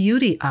the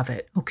beauty of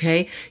it.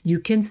 Okay. You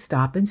can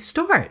stop and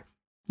start.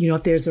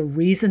 If there's a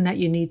reason that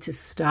you need to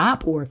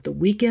stop, or if the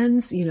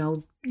weekends,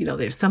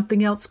 there's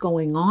something else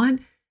going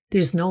on,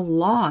 there's no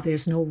law,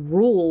 there's no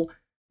rule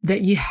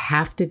that you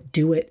have to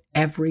do it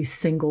every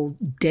single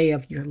day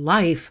of your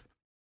life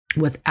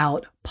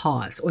without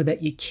pause, or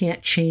that you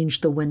can't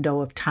change the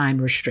window of time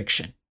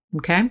restriction.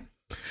 Okay.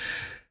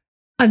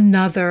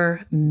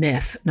 Another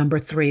myth, number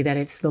 3, that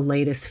it's the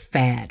latest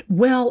fad.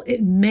 Well,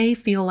 it may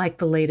feel like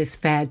the latest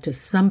fad to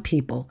some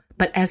people,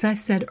 but as I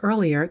said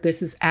earlier,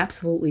 this is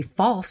absolutely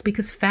false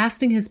because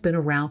fasting has been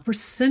around for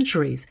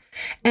centuries.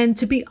 And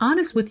to be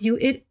honest with you,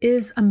 it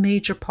is a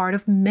major part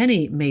of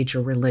many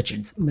major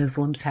religions.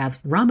 Muslims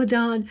have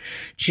Ramadan,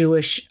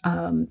 Jewish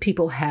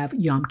people have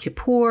Yom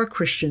Kippur,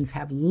 Christians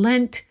have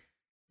Lent,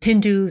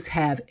 Hindus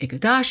have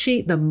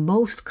Ekadashi, the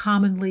most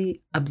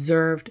commonly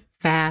observed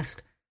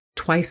fast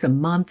twice a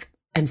month,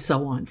 and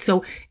so on.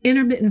 So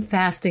intermittent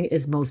fasting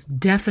is most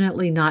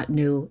definitely not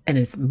new, and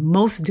it's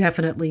most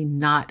definitely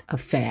not a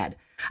fad.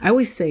 I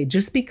always say,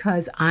 just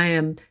because I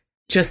am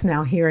just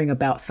now hearing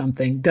about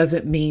something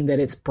doesn't mean that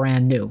it's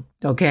brand new.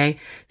 Okay.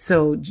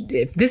 So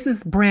if this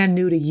is brand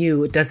new to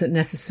you, it doesn't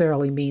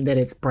necessarily mean that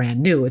it's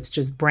brand new. It's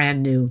just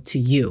brand new to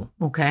you.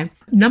 Okay.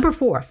 Number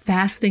 4,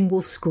 fasting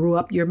will screw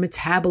up your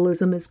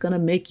metabolism. It's going to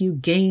make you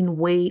gain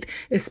weight,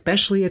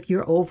 especially if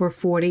you're over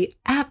 40.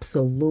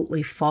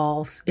 Absolutely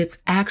false.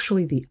 It's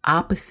actually the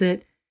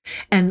opposite.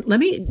 And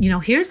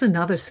here's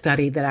another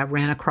study that I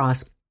ran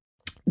across.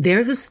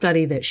 There's a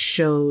study that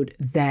showed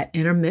that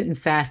intermittent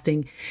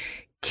fasting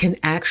can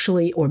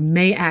actually, or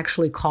may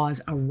actually,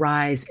 cause a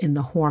rise in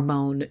the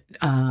hormone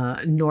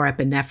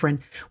norepinephrine,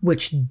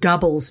 which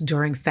doubles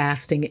during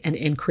fasting and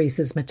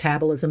increases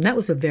metabolism. That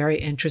was a very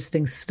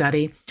interesting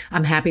study.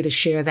 I'm happy to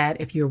share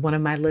that if you're one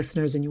of my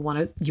listeners and you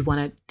want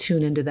to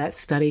tune into that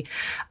study.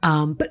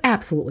 But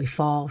absolutely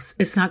false.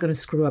 It's not going to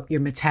screw up your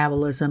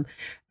metabolism,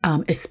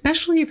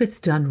 especially if it's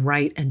done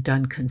right and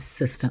done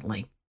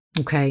consistently.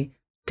 Okay,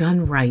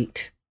 done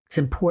right. It's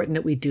important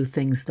that we do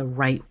things the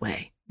right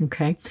way.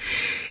 Okay.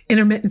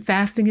 Intermittent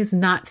fasting is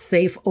not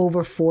safe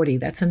over 40.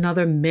 That's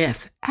another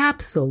myth.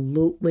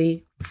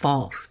 Absolutely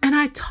false. And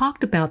I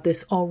talked about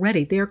this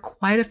already. There are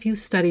quite a few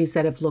studies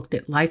that have looked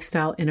at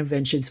lifestyle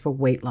interventions for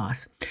weight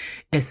loss,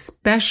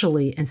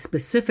 especially and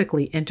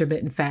specifically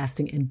intermittent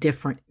fasting in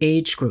different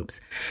age groups.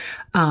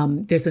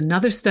 There's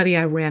another study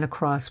I ran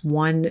across,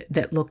 one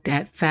that looked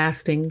at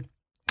fasting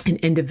in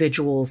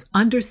individuals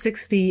under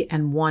 60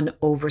 and one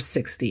over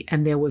 60.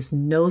 And there was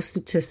no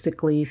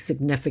statistically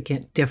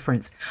significant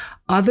difference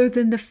other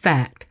than the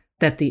fact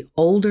that the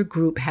older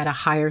group had a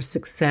higher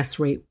success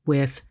rate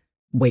with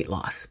weight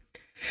loss.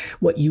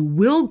 What you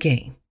will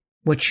gain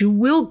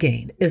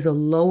is a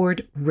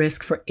lowered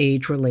risk for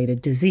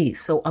age-related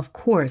disease. So of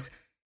course,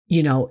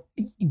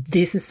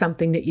 this is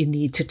something that you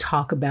need to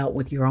talk about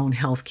with your own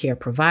healthcare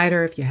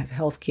provider if you have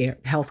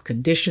health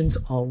conditions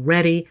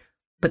already.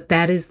 But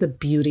that is the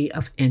beauty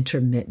of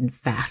intermittent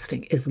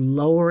fasting, is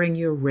lowering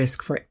your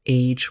risk for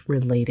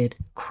age-related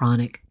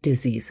chronic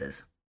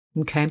diseases.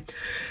 Okay.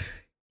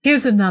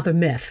 Here's another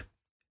myth.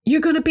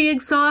 You're going to be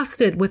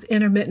exhausted with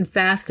intermittent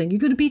fasting. You're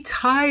going to be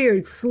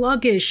tired,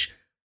 sluggish.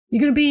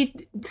 You're going to be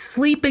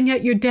sleeping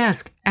at your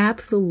desk.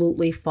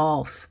 Absolutely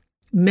false.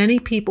 Many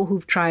people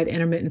who've tried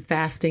intermittent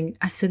fasting,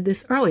 I said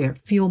this earlier,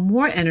 feel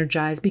more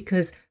energized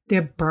because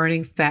they're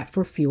burning fat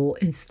for fuel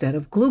instead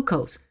of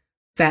glucose.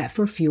 Fat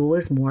for fuel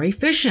is more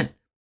efficient.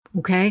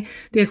 Okay.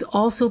 There's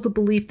also the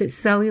belief that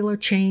cellular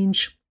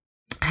change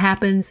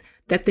happens,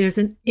 that there's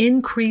an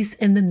increase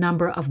in the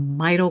number of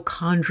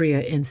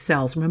mitochondria in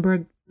cells.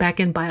 Remember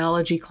back in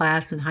biology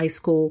class in high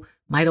school,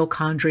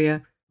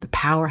 mitochondria, the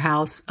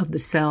powerhouse of the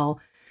cell.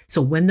 So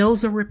when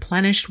those are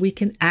replenished, we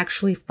can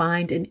actually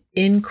find an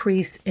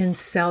increase in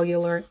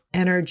cellular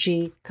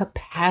energy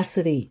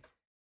capacity.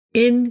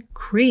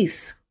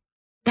 Increase.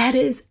 That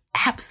is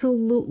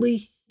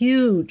absolutely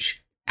huge.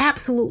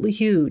 Absolutely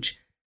huge.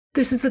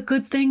 This is a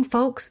good thing,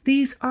 folks.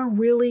 These are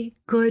really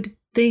good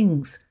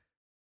things.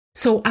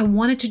 So I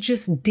wanted to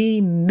just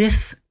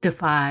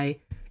demystify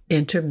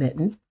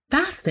intermittent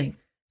fasting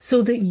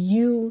so that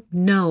you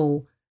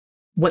know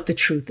what the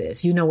truth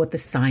is. You know what the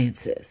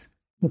science is.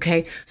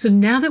 Okay, so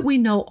now that we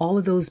know all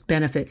of those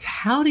benefits,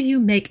 how do you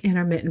make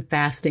intermittent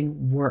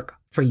fasting work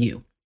for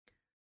you?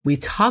 We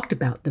talked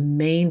about the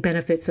main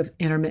benefits of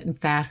intermittent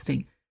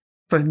fasting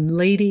for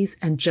ladies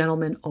and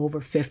gentlemen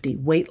over 50: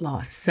 weight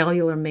loss,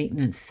 cellular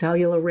maintenance,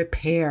 cellular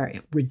repair,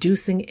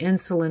 reducing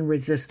insulin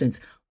resistance,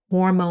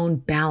 hormone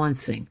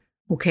balancing.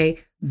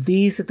 Okay,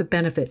 these are the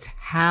benefits.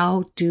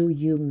 How do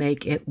you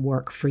make it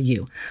work for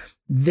you?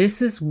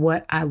 This is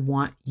what I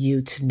want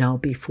you to know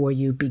before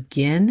you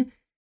begin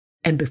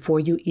and before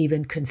you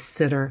even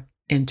consider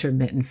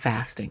intermittent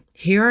fasting.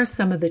 Here are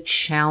some of the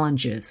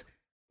challenges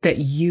that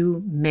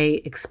you may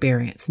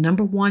experience.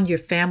 Number one, your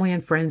family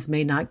and friends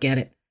may not get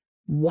it.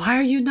 Why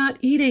are you not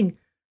eating?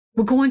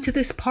 We're going to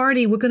this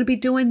party. We're going to be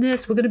doing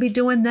this. We're going to be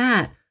doing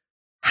that.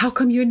 How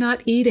come you're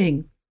not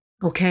eating?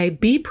 Okay,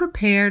 be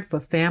prepared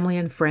for family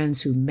and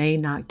friends who may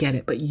not get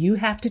it, but you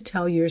have to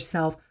tell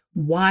yourself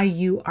why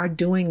you are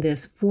doing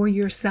this for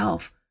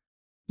yourself.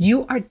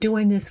 You are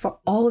doing this for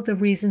all of the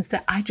reasons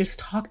that I just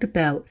talked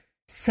about: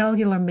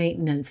 cellular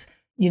maintenance,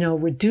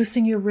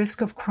 reducing your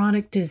risk of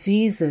chronic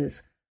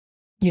diseases,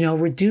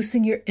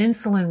 reducing your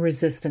insulin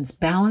resistance,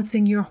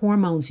 balancing your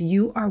hormones.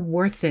 You are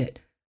worth it.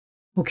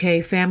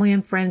 Okay, family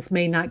and friends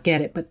may not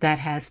get it, but that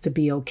has to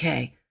be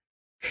okay.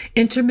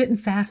 Intermittent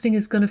fasting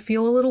is going to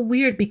feel a little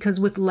weird because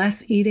with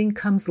less eating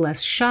comes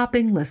less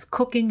shopping, less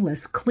cooking,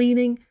 less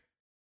cleaning.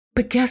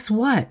 But guess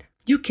what?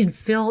 You can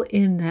fill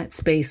in that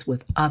space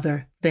with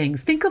other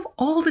things. Think of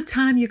all the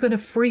time you're going to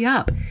free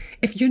up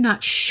if you're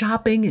not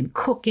shopping and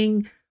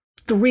cooking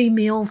 3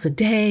 meals a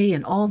day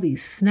and all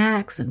these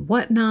snacks and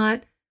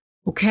whatnot.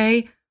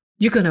 Okay?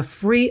 You're going to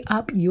free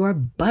up your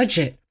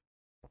budget.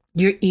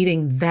 You're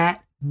eating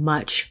that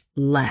much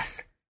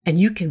less, and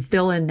you can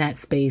fill in that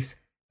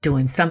space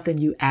doing something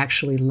you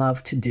actually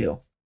love to do,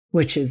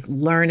 which is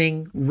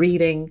learning,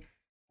 reading,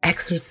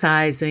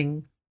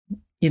 exercising,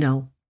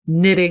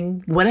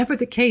 knitting, whatever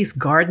the case,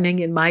 gardening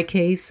in my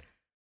case.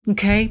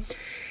 Okay.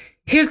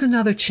 Here's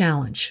another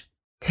challenge: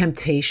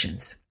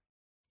 temptations.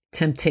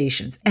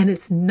 And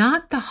it's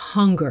not the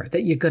hunger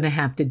that you're going to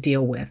have to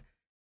deal with.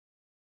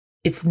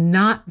 It's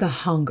not the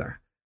hunger,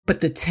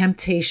 but the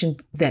temptation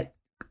that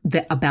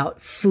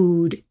about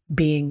food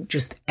being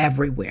just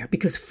everywhere,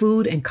 because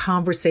food and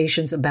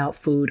conversations about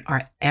food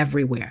are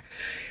everywhere.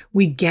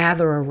 We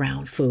gather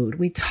around food.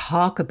 We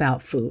talk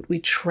about food. We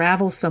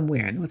travel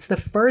somewhere. And what's the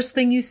first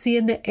thing you see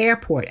in the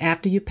airport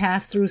after you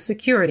pass through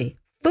security?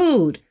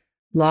 Food.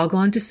 Log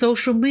on to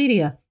social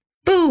media.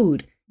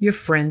 Food. Your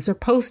friends are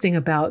posting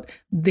about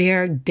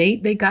their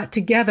date they got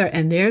together,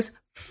 and there's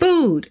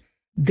food.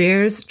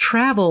 There's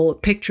travel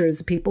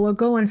pictures. People are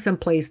going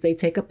someplace. They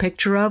take a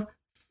picture of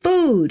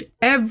food.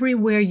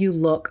 Everywhere you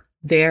look,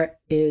 there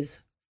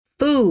is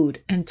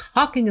food, and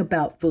talking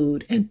about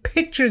food and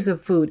pictures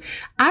of food.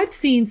 I've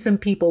seen some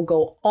people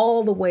go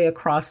all the way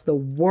across the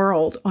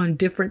world on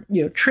different,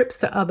 trips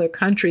to other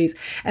countries.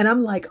 And I'm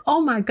like,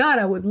 oh my God,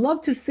 I would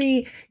love to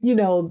see,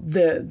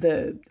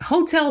 the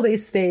hotel they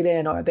stayed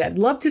in, or I'd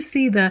love to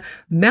see the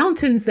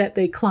mountains that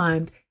they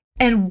climbed.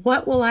 And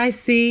what will I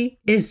see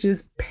is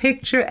just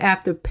picture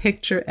after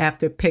picture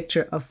after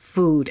picture of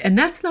food. And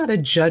that's not a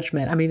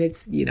judgment. I mean,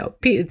 it's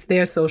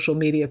their social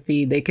media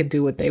feed. They can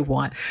do what they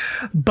want.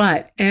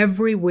 But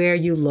everywhere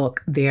you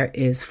look, there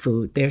is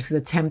food. There's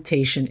the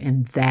temptation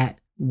in that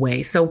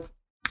way. So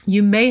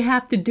you may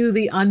have to do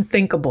the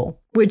unthinkable,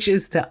 which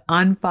is to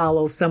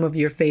unfollow some of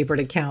your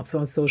favorite accounts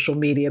on social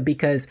media,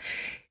 because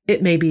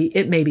it may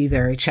be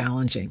very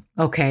challenging.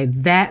 Okay,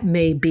 that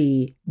may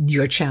be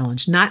your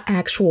challenge, not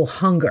actual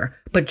hunger,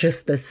 but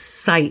just the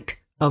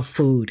sight of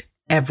food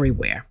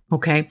everywhere.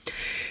 Okay.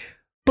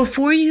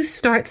 Before you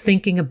start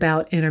thinking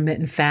about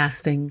intermittent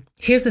fasting,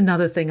 here's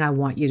another thing I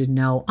want you to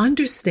know.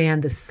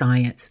 Understand the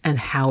science and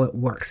how it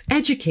works.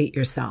 Educate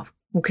yourself.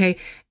 Okay.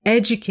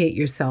 Educate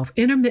yourself.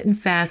 Intermittent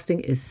fasting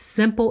is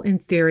simple in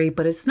theory,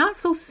 but it's not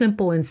so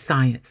simple in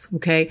science.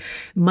 Okay.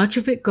 Much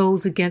of it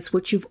goes against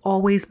what you've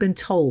always been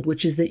told,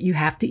 which is that you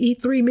have to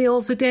eat 3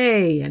 meals a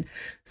day and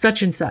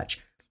such and such.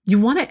 You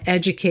want to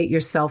educate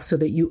yourself so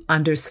that you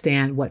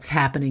understand what's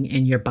happening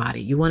in your body.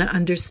 You want to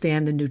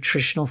understand the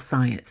nutritional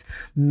science,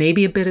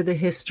 maybe a bit of the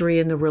history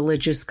and the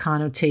religious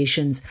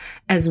connotations,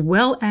 as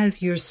well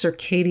as your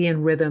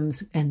circadian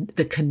rhythms and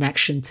the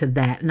connection to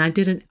that. And I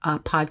did a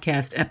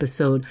podcast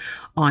episode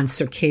on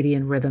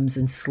circadian rhythms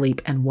and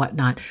sleep and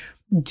whatnot.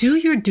 Do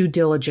your due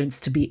diligence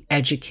to be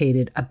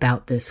educated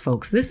about this,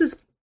 folks. This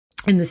is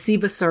in the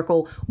Siva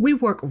Circle. We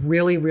work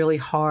really, really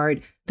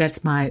hard.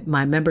 That's my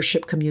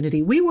membership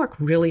community. We work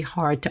really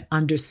hard to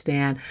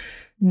understand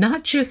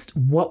not just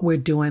what we're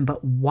doing,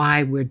 but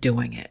why we're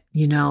doing it,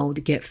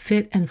 to get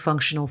fit and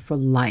functional for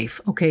life.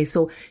 Okay,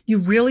 so you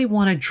really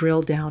want to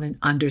drill down and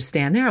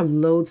understand. There are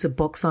loads of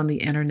books on the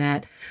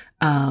internet,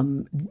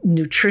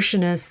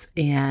 nutritionists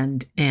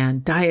and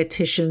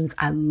dietitians.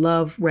 I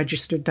love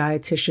registered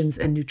dietitians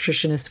and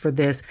nutritionists for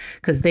this,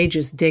 because they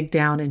just dig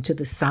down into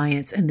the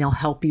science and they'll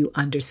help you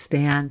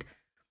understand.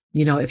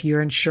 If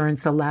your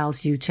insurance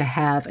allows you to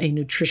have a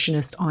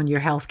nutritionist on your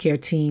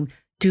healthcare team,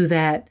 do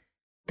that.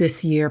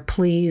 this year.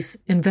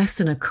 Please invest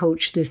in a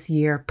coach this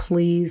year.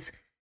 Please.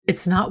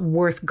 It's not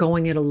worth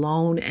going it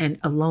alone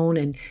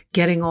and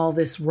getting all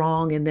this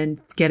wrong and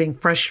then getting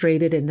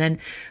frustrated and then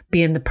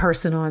being the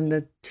person on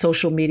the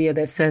social media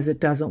that says it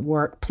doesn't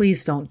work.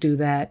 Please don't do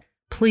that.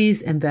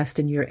 Please invest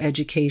in your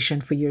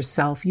education for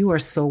yourself. You are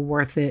so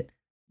worth it.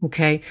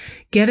 Okay.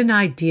 Get an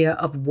idea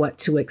of what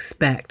to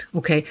expect.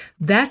 Okay.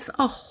 That's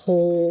a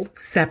whole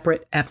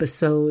separate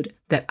episode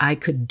that I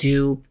could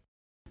do.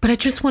 But I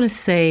just want to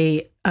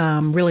say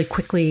really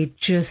quickly,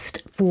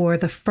 just for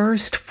the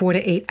first 4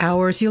 to 8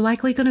 hours, you're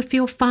likely going to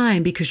feel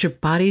fine because your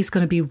body's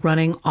going to be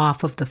running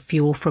off of the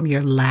fuel from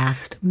your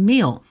last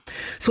meal.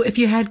 So if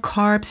you had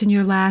carbs in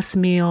your last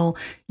meal,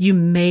 you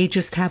may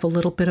just have a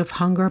little bit of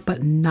hunger,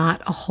 but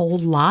not a whole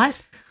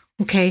lot.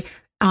 Okay.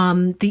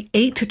 The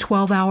 8 to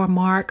 12 hour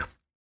mark,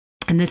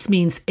 and this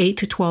means 8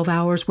 to 12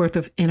 hours worth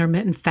of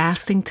intermittent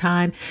fasting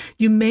time,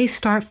 you may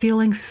start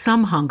feeling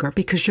some hunger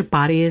because your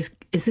body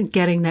isn't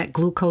getting that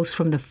glucose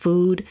from the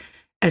food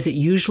as it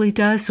usually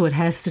does. So it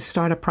has to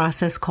start a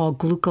process called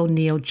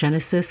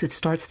gluconeogenesis. It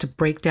starts to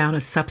break down a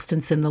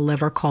substance in the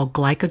liver called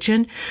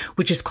glycogen,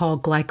 which is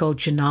called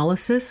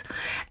glycogenolysis.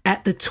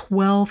 At the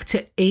 12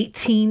 to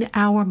 18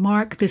 hour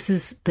mark, this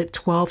is the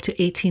 12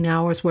 to 18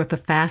 hours worth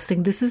of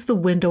fasting. This is the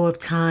window of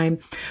time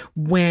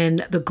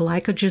when the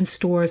glycogen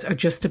stores are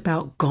just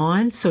about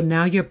gone. So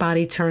now your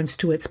body turns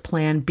to its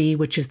plan B,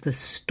 which is the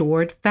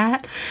stored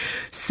fat.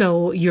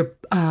 So your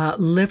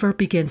liver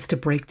begins to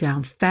break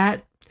down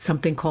fat.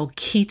 Something called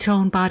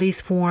ketone bodies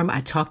form.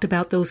 I talked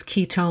about those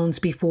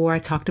ketones before. I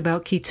talked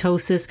about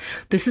ketosis.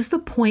 This is the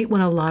point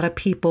when a lot of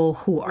people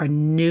who are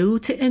new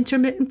to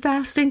intermittent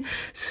fasting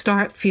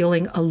start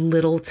feeling a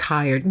little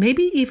tired,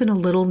 maybe even a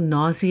little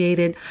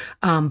nauseated.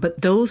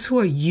 But those who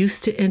are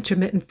used to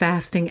intermittent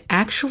fasting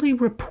actually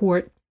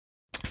report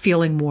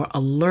feeling more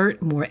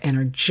alert, more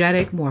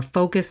energetic, more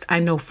focused. I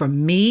know for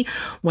me,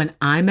 when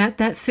I'm at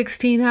that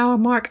 16-hour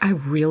mark, I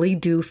really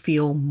do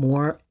feel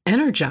more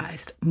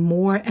energized,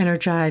 more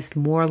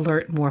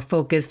alert, more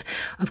focused.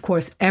 Of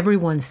course,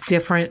 everyone's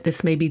different.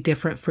 This may be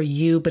different for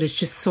you, but it's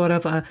just sort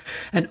of an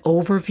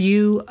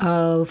overview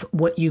of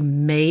what you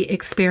may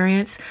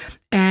experience.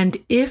 And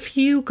if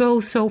you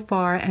go so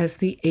far as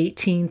the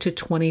 18 to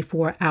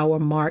 24 hour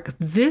mark,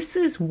 this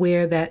is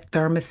where that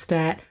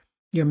thermostat,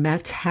 your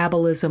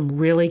metabolism,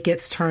 really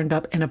gets turned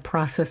up in a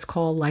process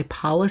called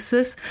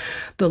lipolysis.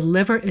 The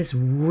liver is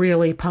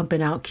really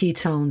pumping out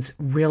ketones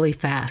really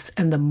fast.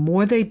 And the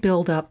more they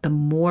build up, the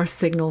more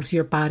signals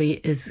your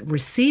body is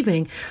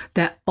receiving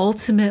that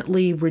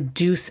ultimately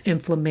reduce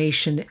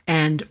inflammation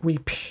and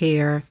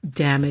repair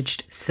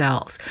damaged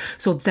cells.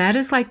 So that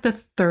is like the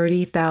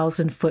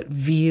 30,000 foot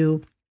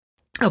view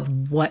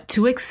of what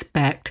to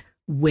expect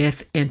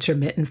with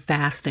intermittent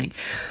fasting.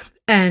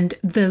 And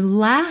the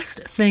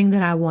last thing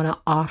that I want to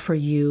offer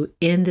you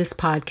in this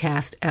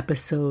podcast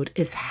episode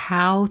is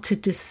how to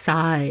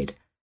decide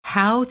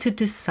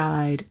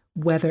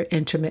whether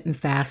intermittent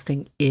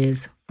fasting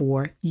is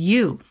for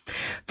you.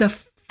 The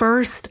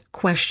first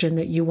question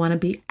that you want to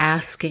be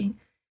asking,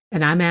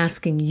 and I'm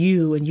asking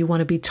you, and you want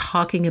to be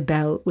talking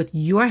about with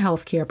your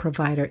healthcare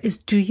provider, is,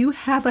 do you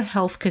have a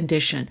health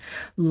condition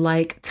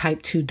like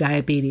type 2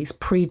 diabetes,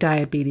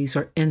 pre-diabetes,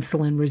 or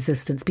insulin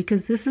resistance?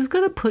 Because this is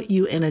going to put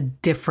you in a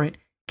different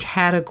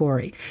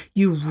category.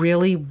 You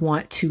really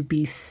want to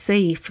be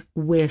safe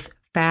with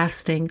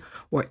fasting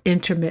or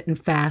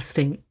intermittent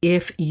fasting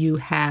if you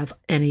have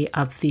any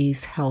of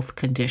these health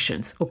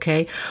conditions.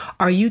 Okay.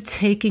 Are you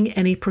taking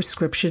any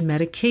prescription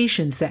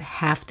medications that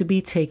have to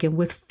be taken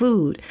with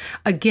food?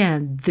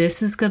 Again,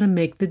 this is going to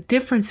make the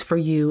difference for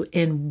you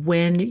in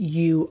when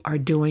you are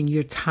doing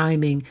your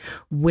timing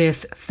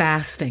with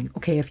fasting.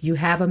 Okay. If you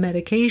have a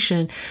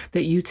medication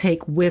that you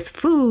take with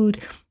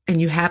food, and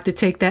you have to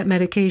take that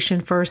medication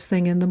first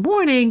thing in the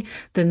morning,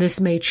 then this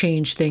may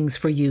change things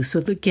for you. So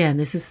again,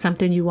 this is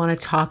something you want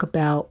to talk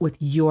about with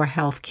your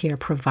healthcare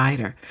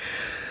provider.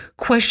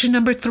 Question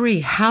number 3,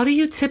 how do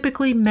you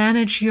typically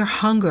manage your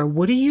hunger?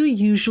 What do you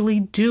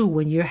usually do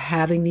when you're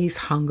having these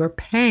hunger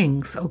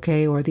pangs,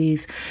 okay, or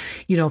these,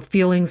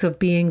 feelings of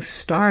being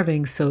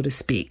starving, so to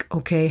speak,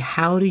 okay?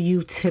 How do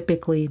you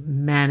typically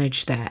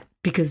manage that?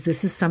 Because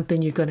this is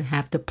something you're going to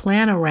have to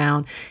plan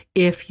around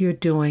if you're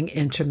doing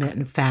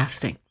intermittent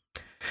fasting.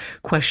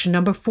 Question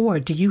number 4,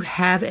 do you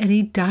have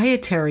any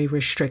dietary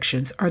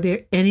restrictions? Are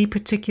there any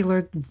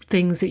particular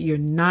things that you're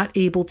not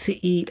able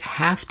to eat,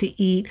 have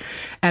to eat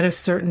at a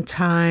certain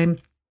time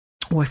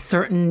or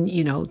certain,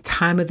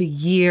 time of the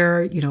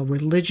year,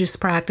 religious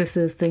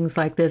practices, things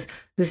like this?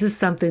 This is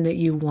something that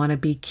you want to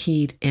be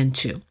keyed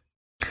into.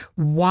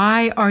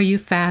 Why are you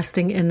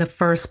fasting in the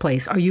first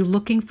place? Are you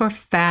looking for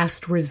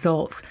fast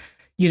results,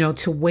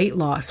 to weight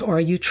loss, or are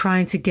you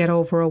trying to get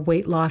over a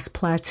weight loss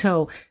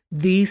plateau?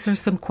 These are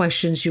some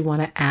questions you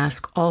want to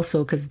ask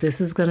also, because this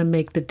is going to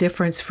make the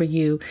difference for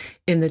you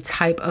in the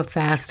type of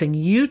fasting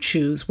you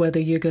choose, whether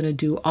you're going to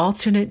do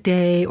alternate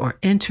day or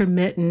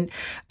intermittent,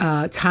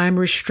 time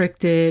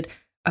restricted,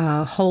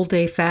 whole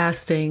day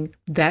fasting.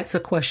 That's a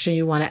question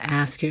you want to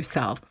ask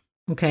yourself.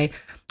 Okay.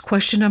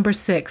 Question number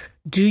 6,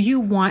 do you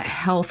want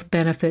health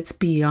benefits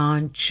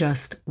beyond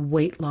just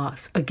weight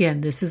loss? Again,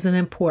 this is an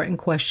important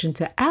question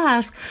to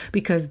ask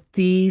because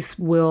this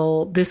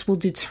will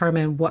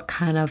determine what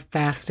kind of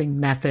fasting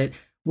method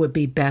would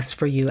be best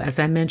for you. As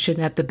I mentioned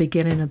at the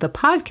beginning of the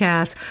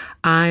podcast,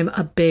 I'm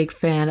a big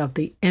fan of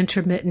the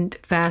intermittent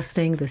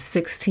fasting, the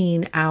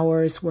 16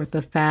 hours worth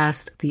of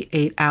fast, the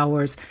 8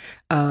 hours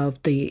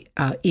of the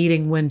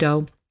eating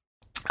window.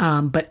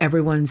 But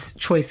everyone's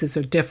choices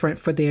are different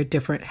for their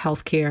different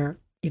healthcare,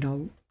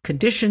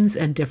 conditions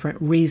and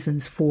different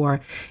reasons for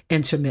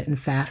intermittent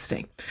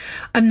fasting.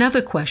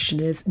 Another question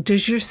is,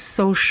 does your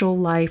social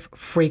life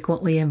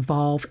frequently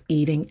involve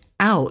eating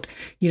out?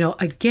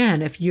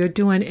 Again, if you're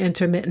doing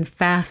intermittent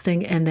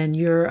fasting and then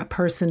you're a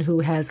person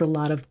who has a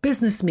lot of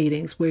business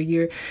meetings where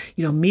you're,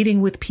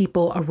 meeting with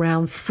people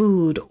around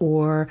food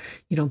or,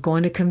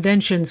 going to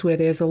conventions where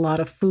there's a lot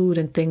of food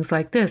and things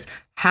like this,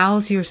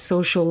 how's your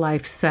social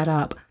life set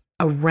up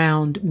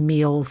around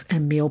meals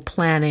and meal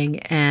planning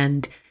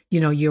and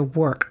your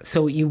work?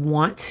 So you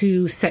want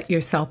to set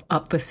yourself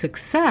up for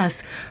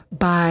success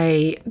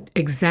by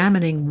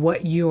examining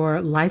what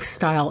your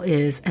lifestyle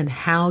is and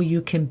how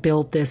you can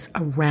build this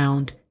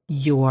around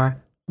your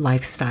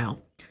lifestyle.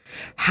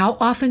 How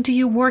often do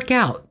you work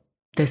out?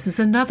 This is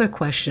another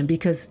question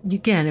because,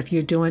 again, if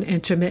you're doing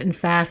intermittent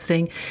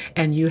fasting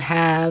and you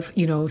have,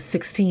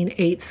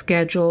 16/8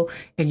 schedule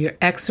and you're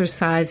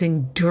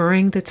exercising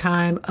during the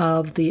time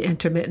of the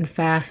intermittent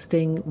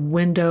fasting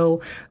window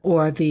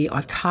or the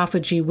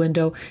autophagy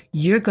window,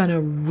 you're going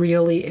to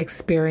really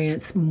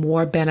experience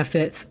more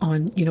benefits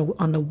on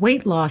the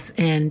weight loss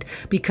end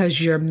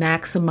because you're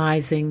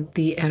maximizing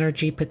the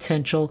energy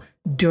potential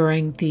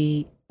during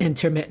the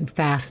intermittent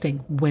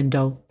fasting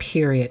window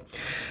period.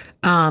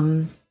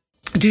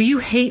 Do you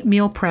hate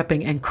meal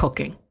prepping and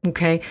cooking?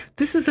 Okay,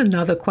 this is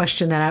another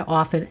question that I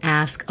often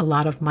ask a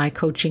lot of my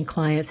coaching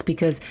clients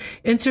because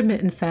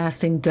intermittent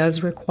fasting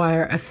does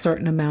require a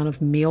certain amount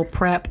of meal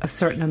prep, a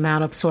certain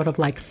amount of sort of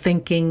like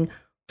thinking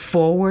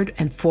forward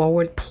and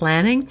forward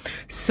planning.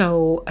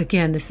 So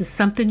again, this is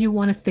something you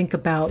want to think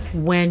about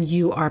when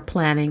you are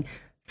planning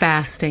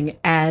fasting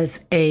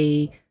as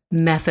a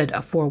method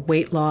for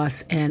weight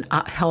loss and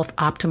health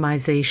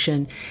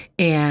optimization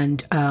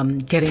and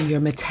getting your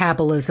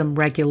metabolism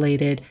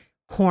regulated,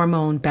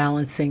 hormone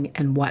balancing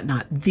and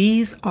whatnot.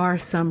 These are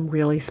some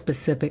really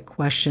specific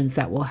questions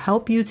that will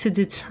help you to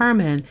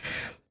determine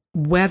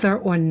whether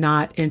or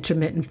not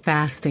intermittent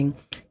fasting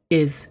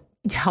is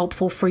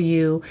helpful for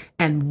you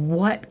and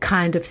what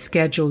kind of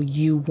schedule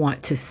you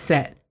want to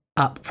set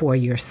up for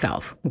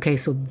yourself. Okay,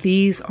 so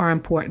these are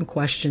important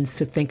questions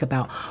to think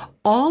about.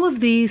 All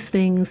of these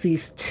things,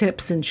 these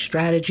tips and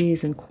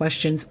strategies and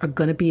questions are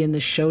going to be in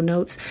the show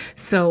notes.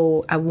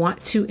 So I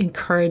want to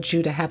encourage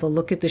you to have a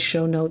look at the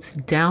show notes,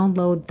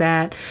 download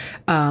that,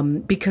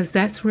 because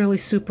that's really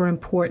super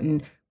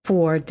important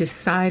for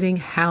deciding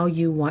how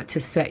you want to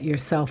set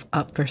yourself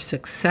up for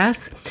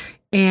success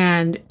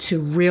and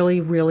to really,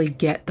 really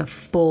get the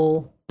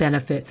full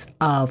benefits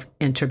of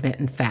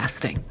intermittent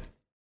fasting.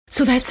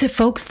 So that's it,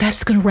 folks.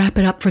 That's going to wrap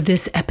it up for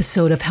this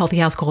episode of Healthy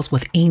House Calls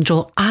with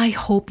Angel. I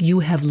hope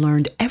you have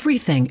learned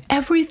everything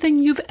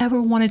you've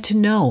ever wanted to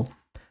know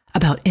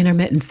about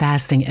intermittent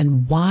fasting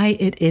and why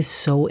it is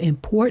so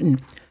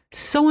important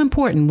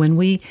when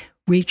we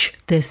reach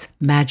this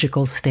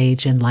magical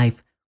stage in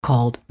life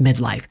called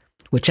midlife,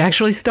 which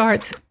actually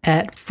starts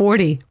at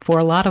 40 for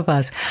a lot of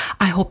us.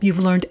 I hope you've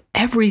learned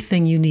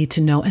everything you need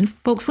to know. And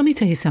folks, let me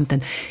tell you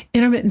something.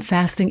 Intermittent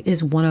fasting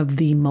is one of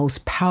the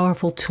most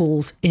powerful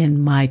tools in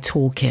my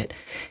toolkit.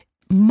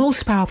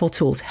 Most powerful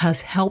tools,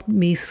 has helped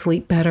me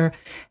sleep better,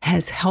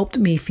 has helped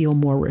me feel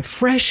more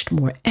refreshed,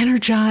 more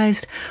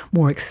energized,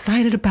 more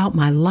excited about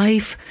my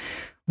life,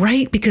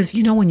 right? Because,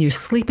 when you're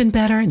sleeping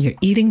better and you're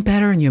eating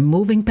better and you're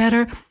moving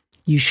better,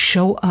 you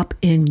show up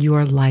in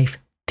your life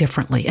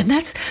differently. And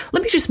let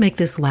me just make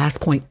this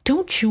last point.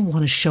 Don't you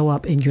want to show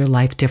up in your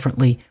life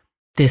differently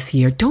this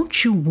year?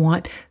 Don't you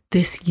want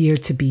this year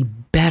to be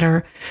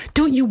better?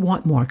 Don't you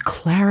want more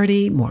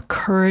clarity, more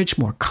courage,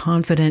 more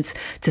confidence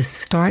to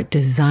start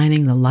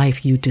designing the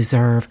life you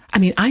deserve? I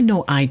mean, I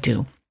know I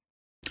do.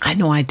 I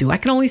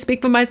can only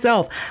speak for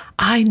myself.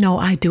 I know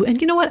I do.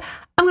 And you know what?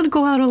 I'm going to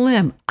go out on a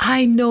limb.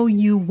 I know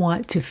you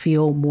want to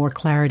feel more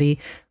clarity,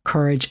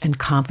 courage, and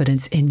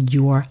confidence in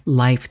your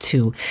life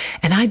too.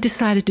 And I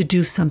decided to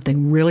do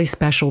something really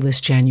special this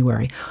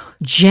January.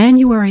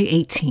 January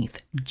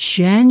 18th,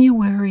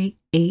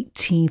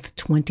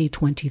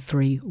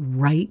 2023.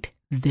 Write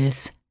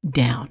this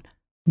down.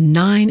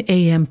 9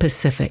 a.m.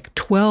 Pacific,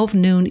 12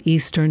 noon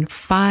Eastern,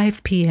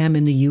 5 p.m.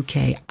 in the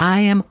UK.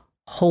 I am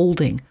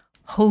hosting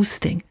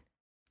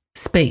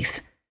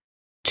space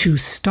to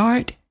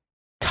start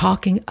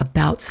talking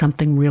about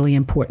something really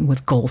important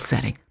with goal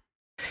setting.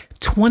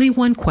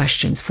 21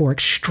 questions for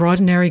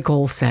extraordinary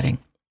goal setting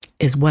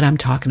is what I'm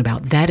talking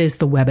about. That is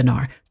the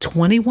webinar.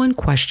 21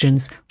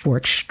 questions for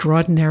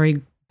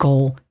extraordinary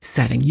goal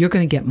setting. You're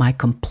going to get my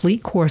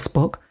complete course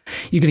book.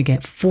 You're going to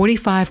get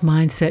 45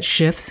 mindset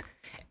shifts.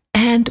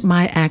 and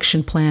my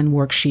action plan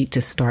worksheet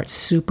to start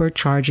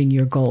supercharging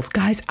your goals.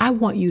 Guys, I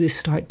want you to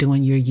start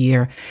doing your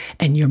year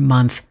and your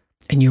month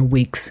and your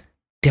weeks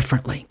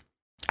differently.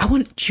 I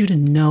want you to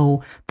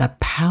know the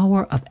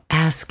power of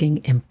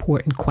asking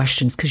important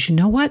questions, because you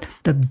know what?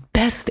 The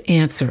best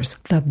answers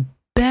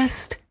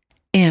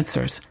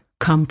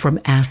come from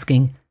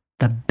asking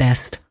the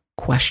best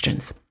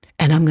questions.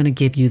 And I'm going to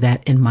give you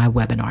that in my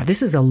webinar.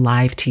 This is a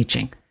live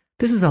teaching.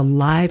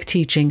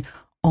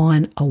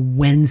 On a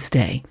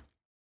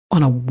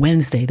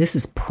Wednesday. This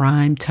is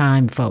prime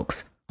time,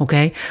 folks.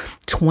 Okay.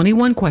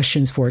 21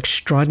 questions for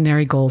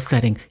extraordinary goal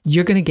setting.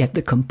 You're going to get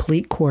the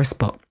complete course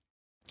book.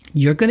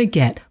 You're going to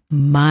get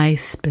my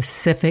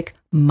specific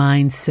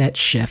mindset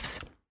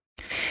shifts.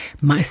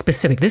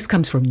 This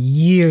comes from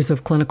years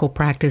of clinical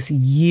practice,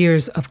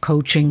 years of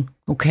coaching.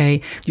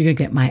 Okay. You're going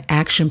to get my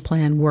action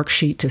plan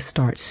worksheet to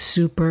start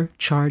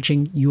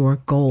supercharging your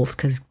goals.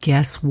 Because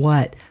guess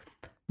what?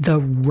 The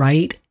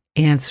right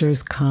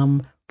answers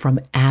come from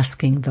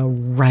asking the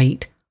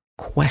right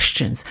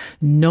questions.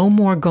 No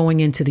more going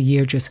into the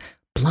year just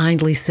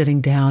blindly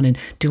sitting down and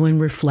doing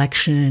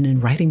reflection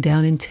and writing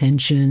down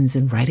intentions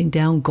and writing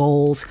down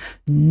goals.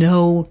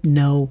 No.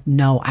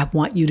 I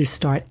want you to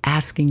start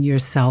asking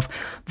yourself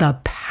the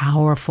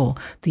powerful,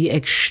 the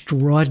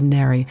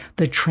extraordinary,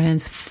 the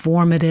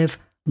transformative,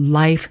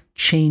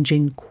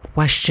 life-changing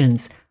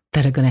questions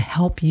that are going to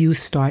help you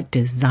start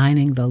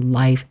designing the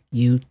life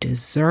you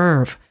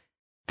deserve.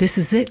 This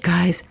is it,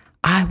 guys.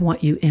 I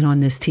want you in on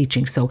this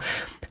teaching. So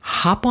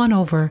hop on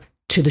over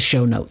to the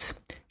show notes.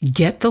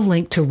 Get the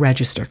link to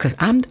register, because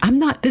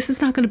this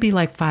is not going to be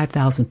like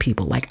 5,000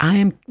 people. Like, I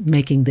am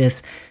making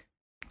this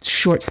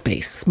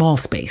small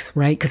space,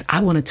 right? Because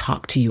I want to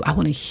talk to you. I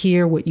want to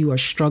hear what you are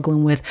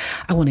struggling with.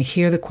 I want to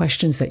hear the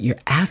questions that you're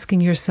asking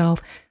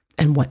yourself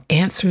and what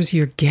answers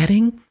you're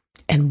getting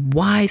and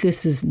why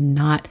this is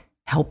not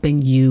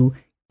helping you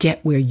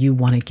get where you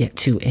want to get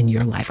to in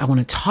your life. I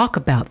want to talk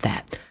about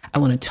that. I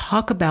want to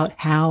talk about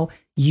how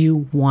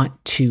you want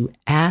to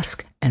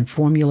ask and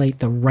formulate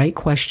the right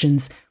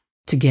questions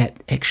to get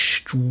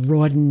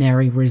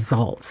extraordinary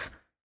results.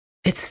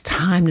 It's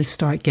time to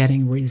start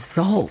getting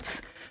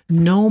results.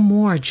 No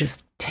more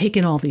just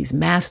taking all these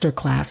master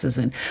classes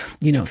and,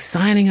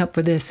 signing up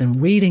for this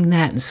and reading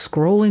that and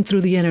scrolling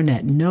through the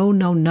internet.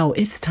 No.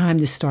 It's time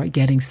to start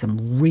getting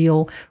some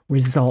real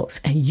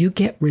results. And you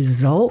get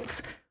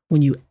results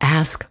when you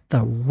ask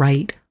the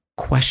right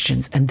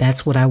questions. And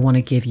that's what I want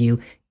to give you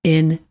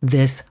in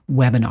this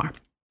webinar.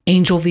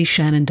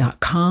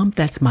 AngelVShannon.com.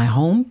 That's my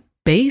home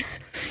base.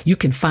 You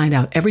can find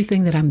out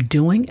everything that I'm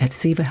doing at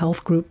Siva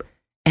Health Group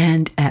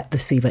and at the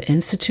Siva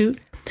Institute.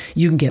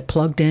 You can get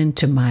plugged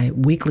into my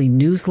weekly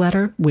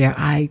newsletter where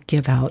I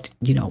give out,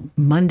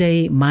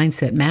 Monday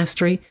Mindset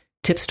Mastery,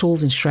 tips,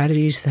 tools, and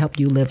strategies to help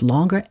you live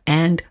longer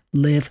and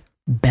live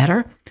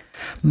better.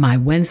 My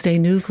Wednesday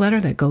newsletter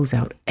that goes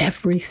out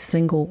every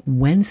single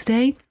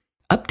Wednesday.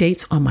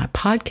 Updates on my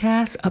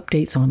podcast,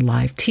 updates on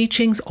live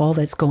teachings, all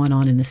that's going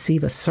on in the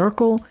Siva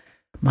Circle.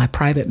 My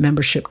private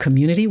membership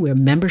community, where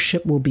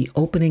membership will be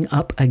opening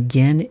up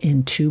again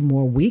in 2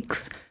 more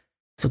weeks.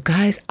 So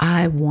guys,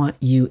 I want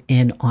you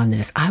in on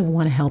this. I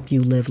want to help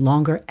you live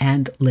longer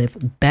and live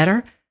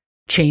better,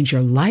 change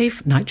your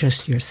life, not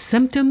just your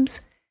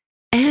symptoms,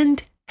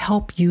 and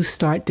help you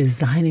start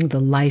designing the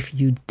life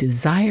you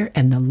desire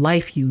and the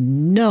life you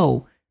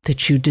know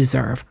that you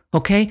deserve.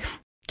 Okay?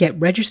 Get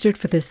registered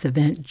for this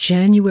event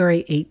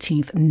January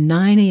 18th,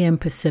 9 a.m.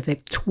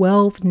 Pacific,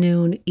 12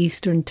 noon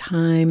Eastern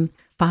Time,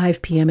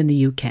 5 p.m. in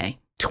the UK.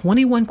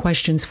 21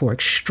 questions for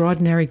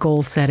extraordinary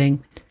goal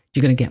setting.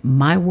 You're going to get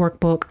my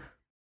workbook,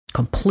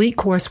 complete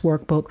course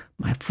workbook,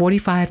 my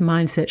 45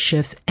 mindset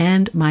shifts,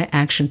 and my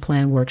action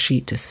plan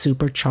worksheet to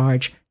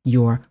supercharge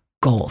your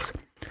goals.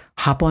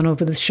 Hop on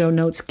over the show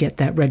notes, get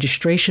that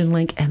registration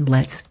link, and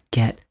let's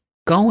get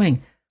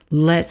going.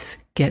 Let's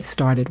get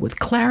started with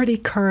clarity,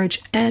 courage,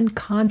 and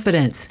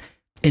confidence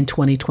in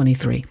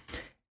 2023.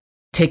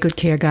 Take good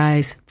care,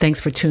 guys.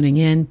 Thanks for tuning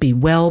in. Be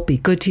well, be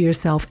good to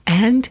yourself,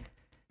 and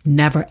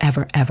never,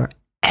 ever, ever,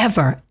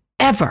 ever,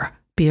 ever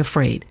be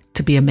afraid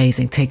to be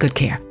amazing. Take good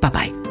care.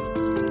 Bye-bye.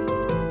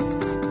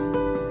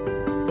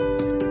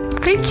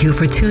 Thank you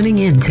for tuning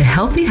in to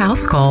Healthy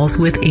House Calls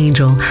with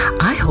Angel.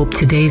 I hope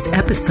today's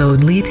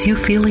episode leaves you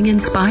feeling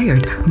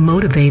inspired,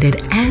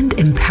 motivated, and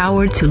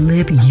empowered to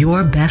live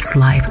your best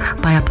life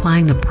by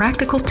applying the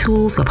practical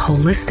tools of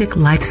holistic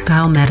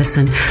lifestyle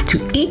medicine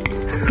to eat,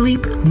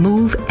 sleep,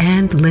 move,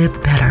 and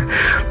live better.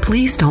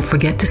 Please don't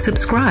forget to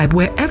subscribe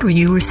wherever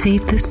you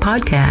receive this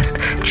podcast.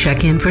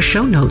 Check in for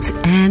show notes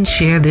and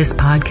share this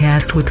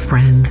podcast with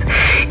friends.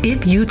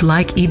 If you'd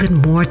like even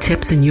more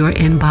tips in your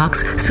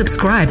inbox,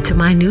 subscribe to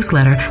my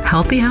newsletter,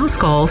 Healthy House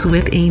Calls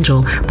with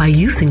Angel, by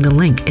using the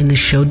link in the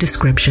show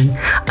description.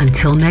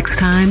 Until next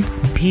time,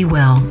 be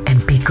well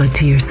and be good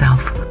to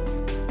yourself.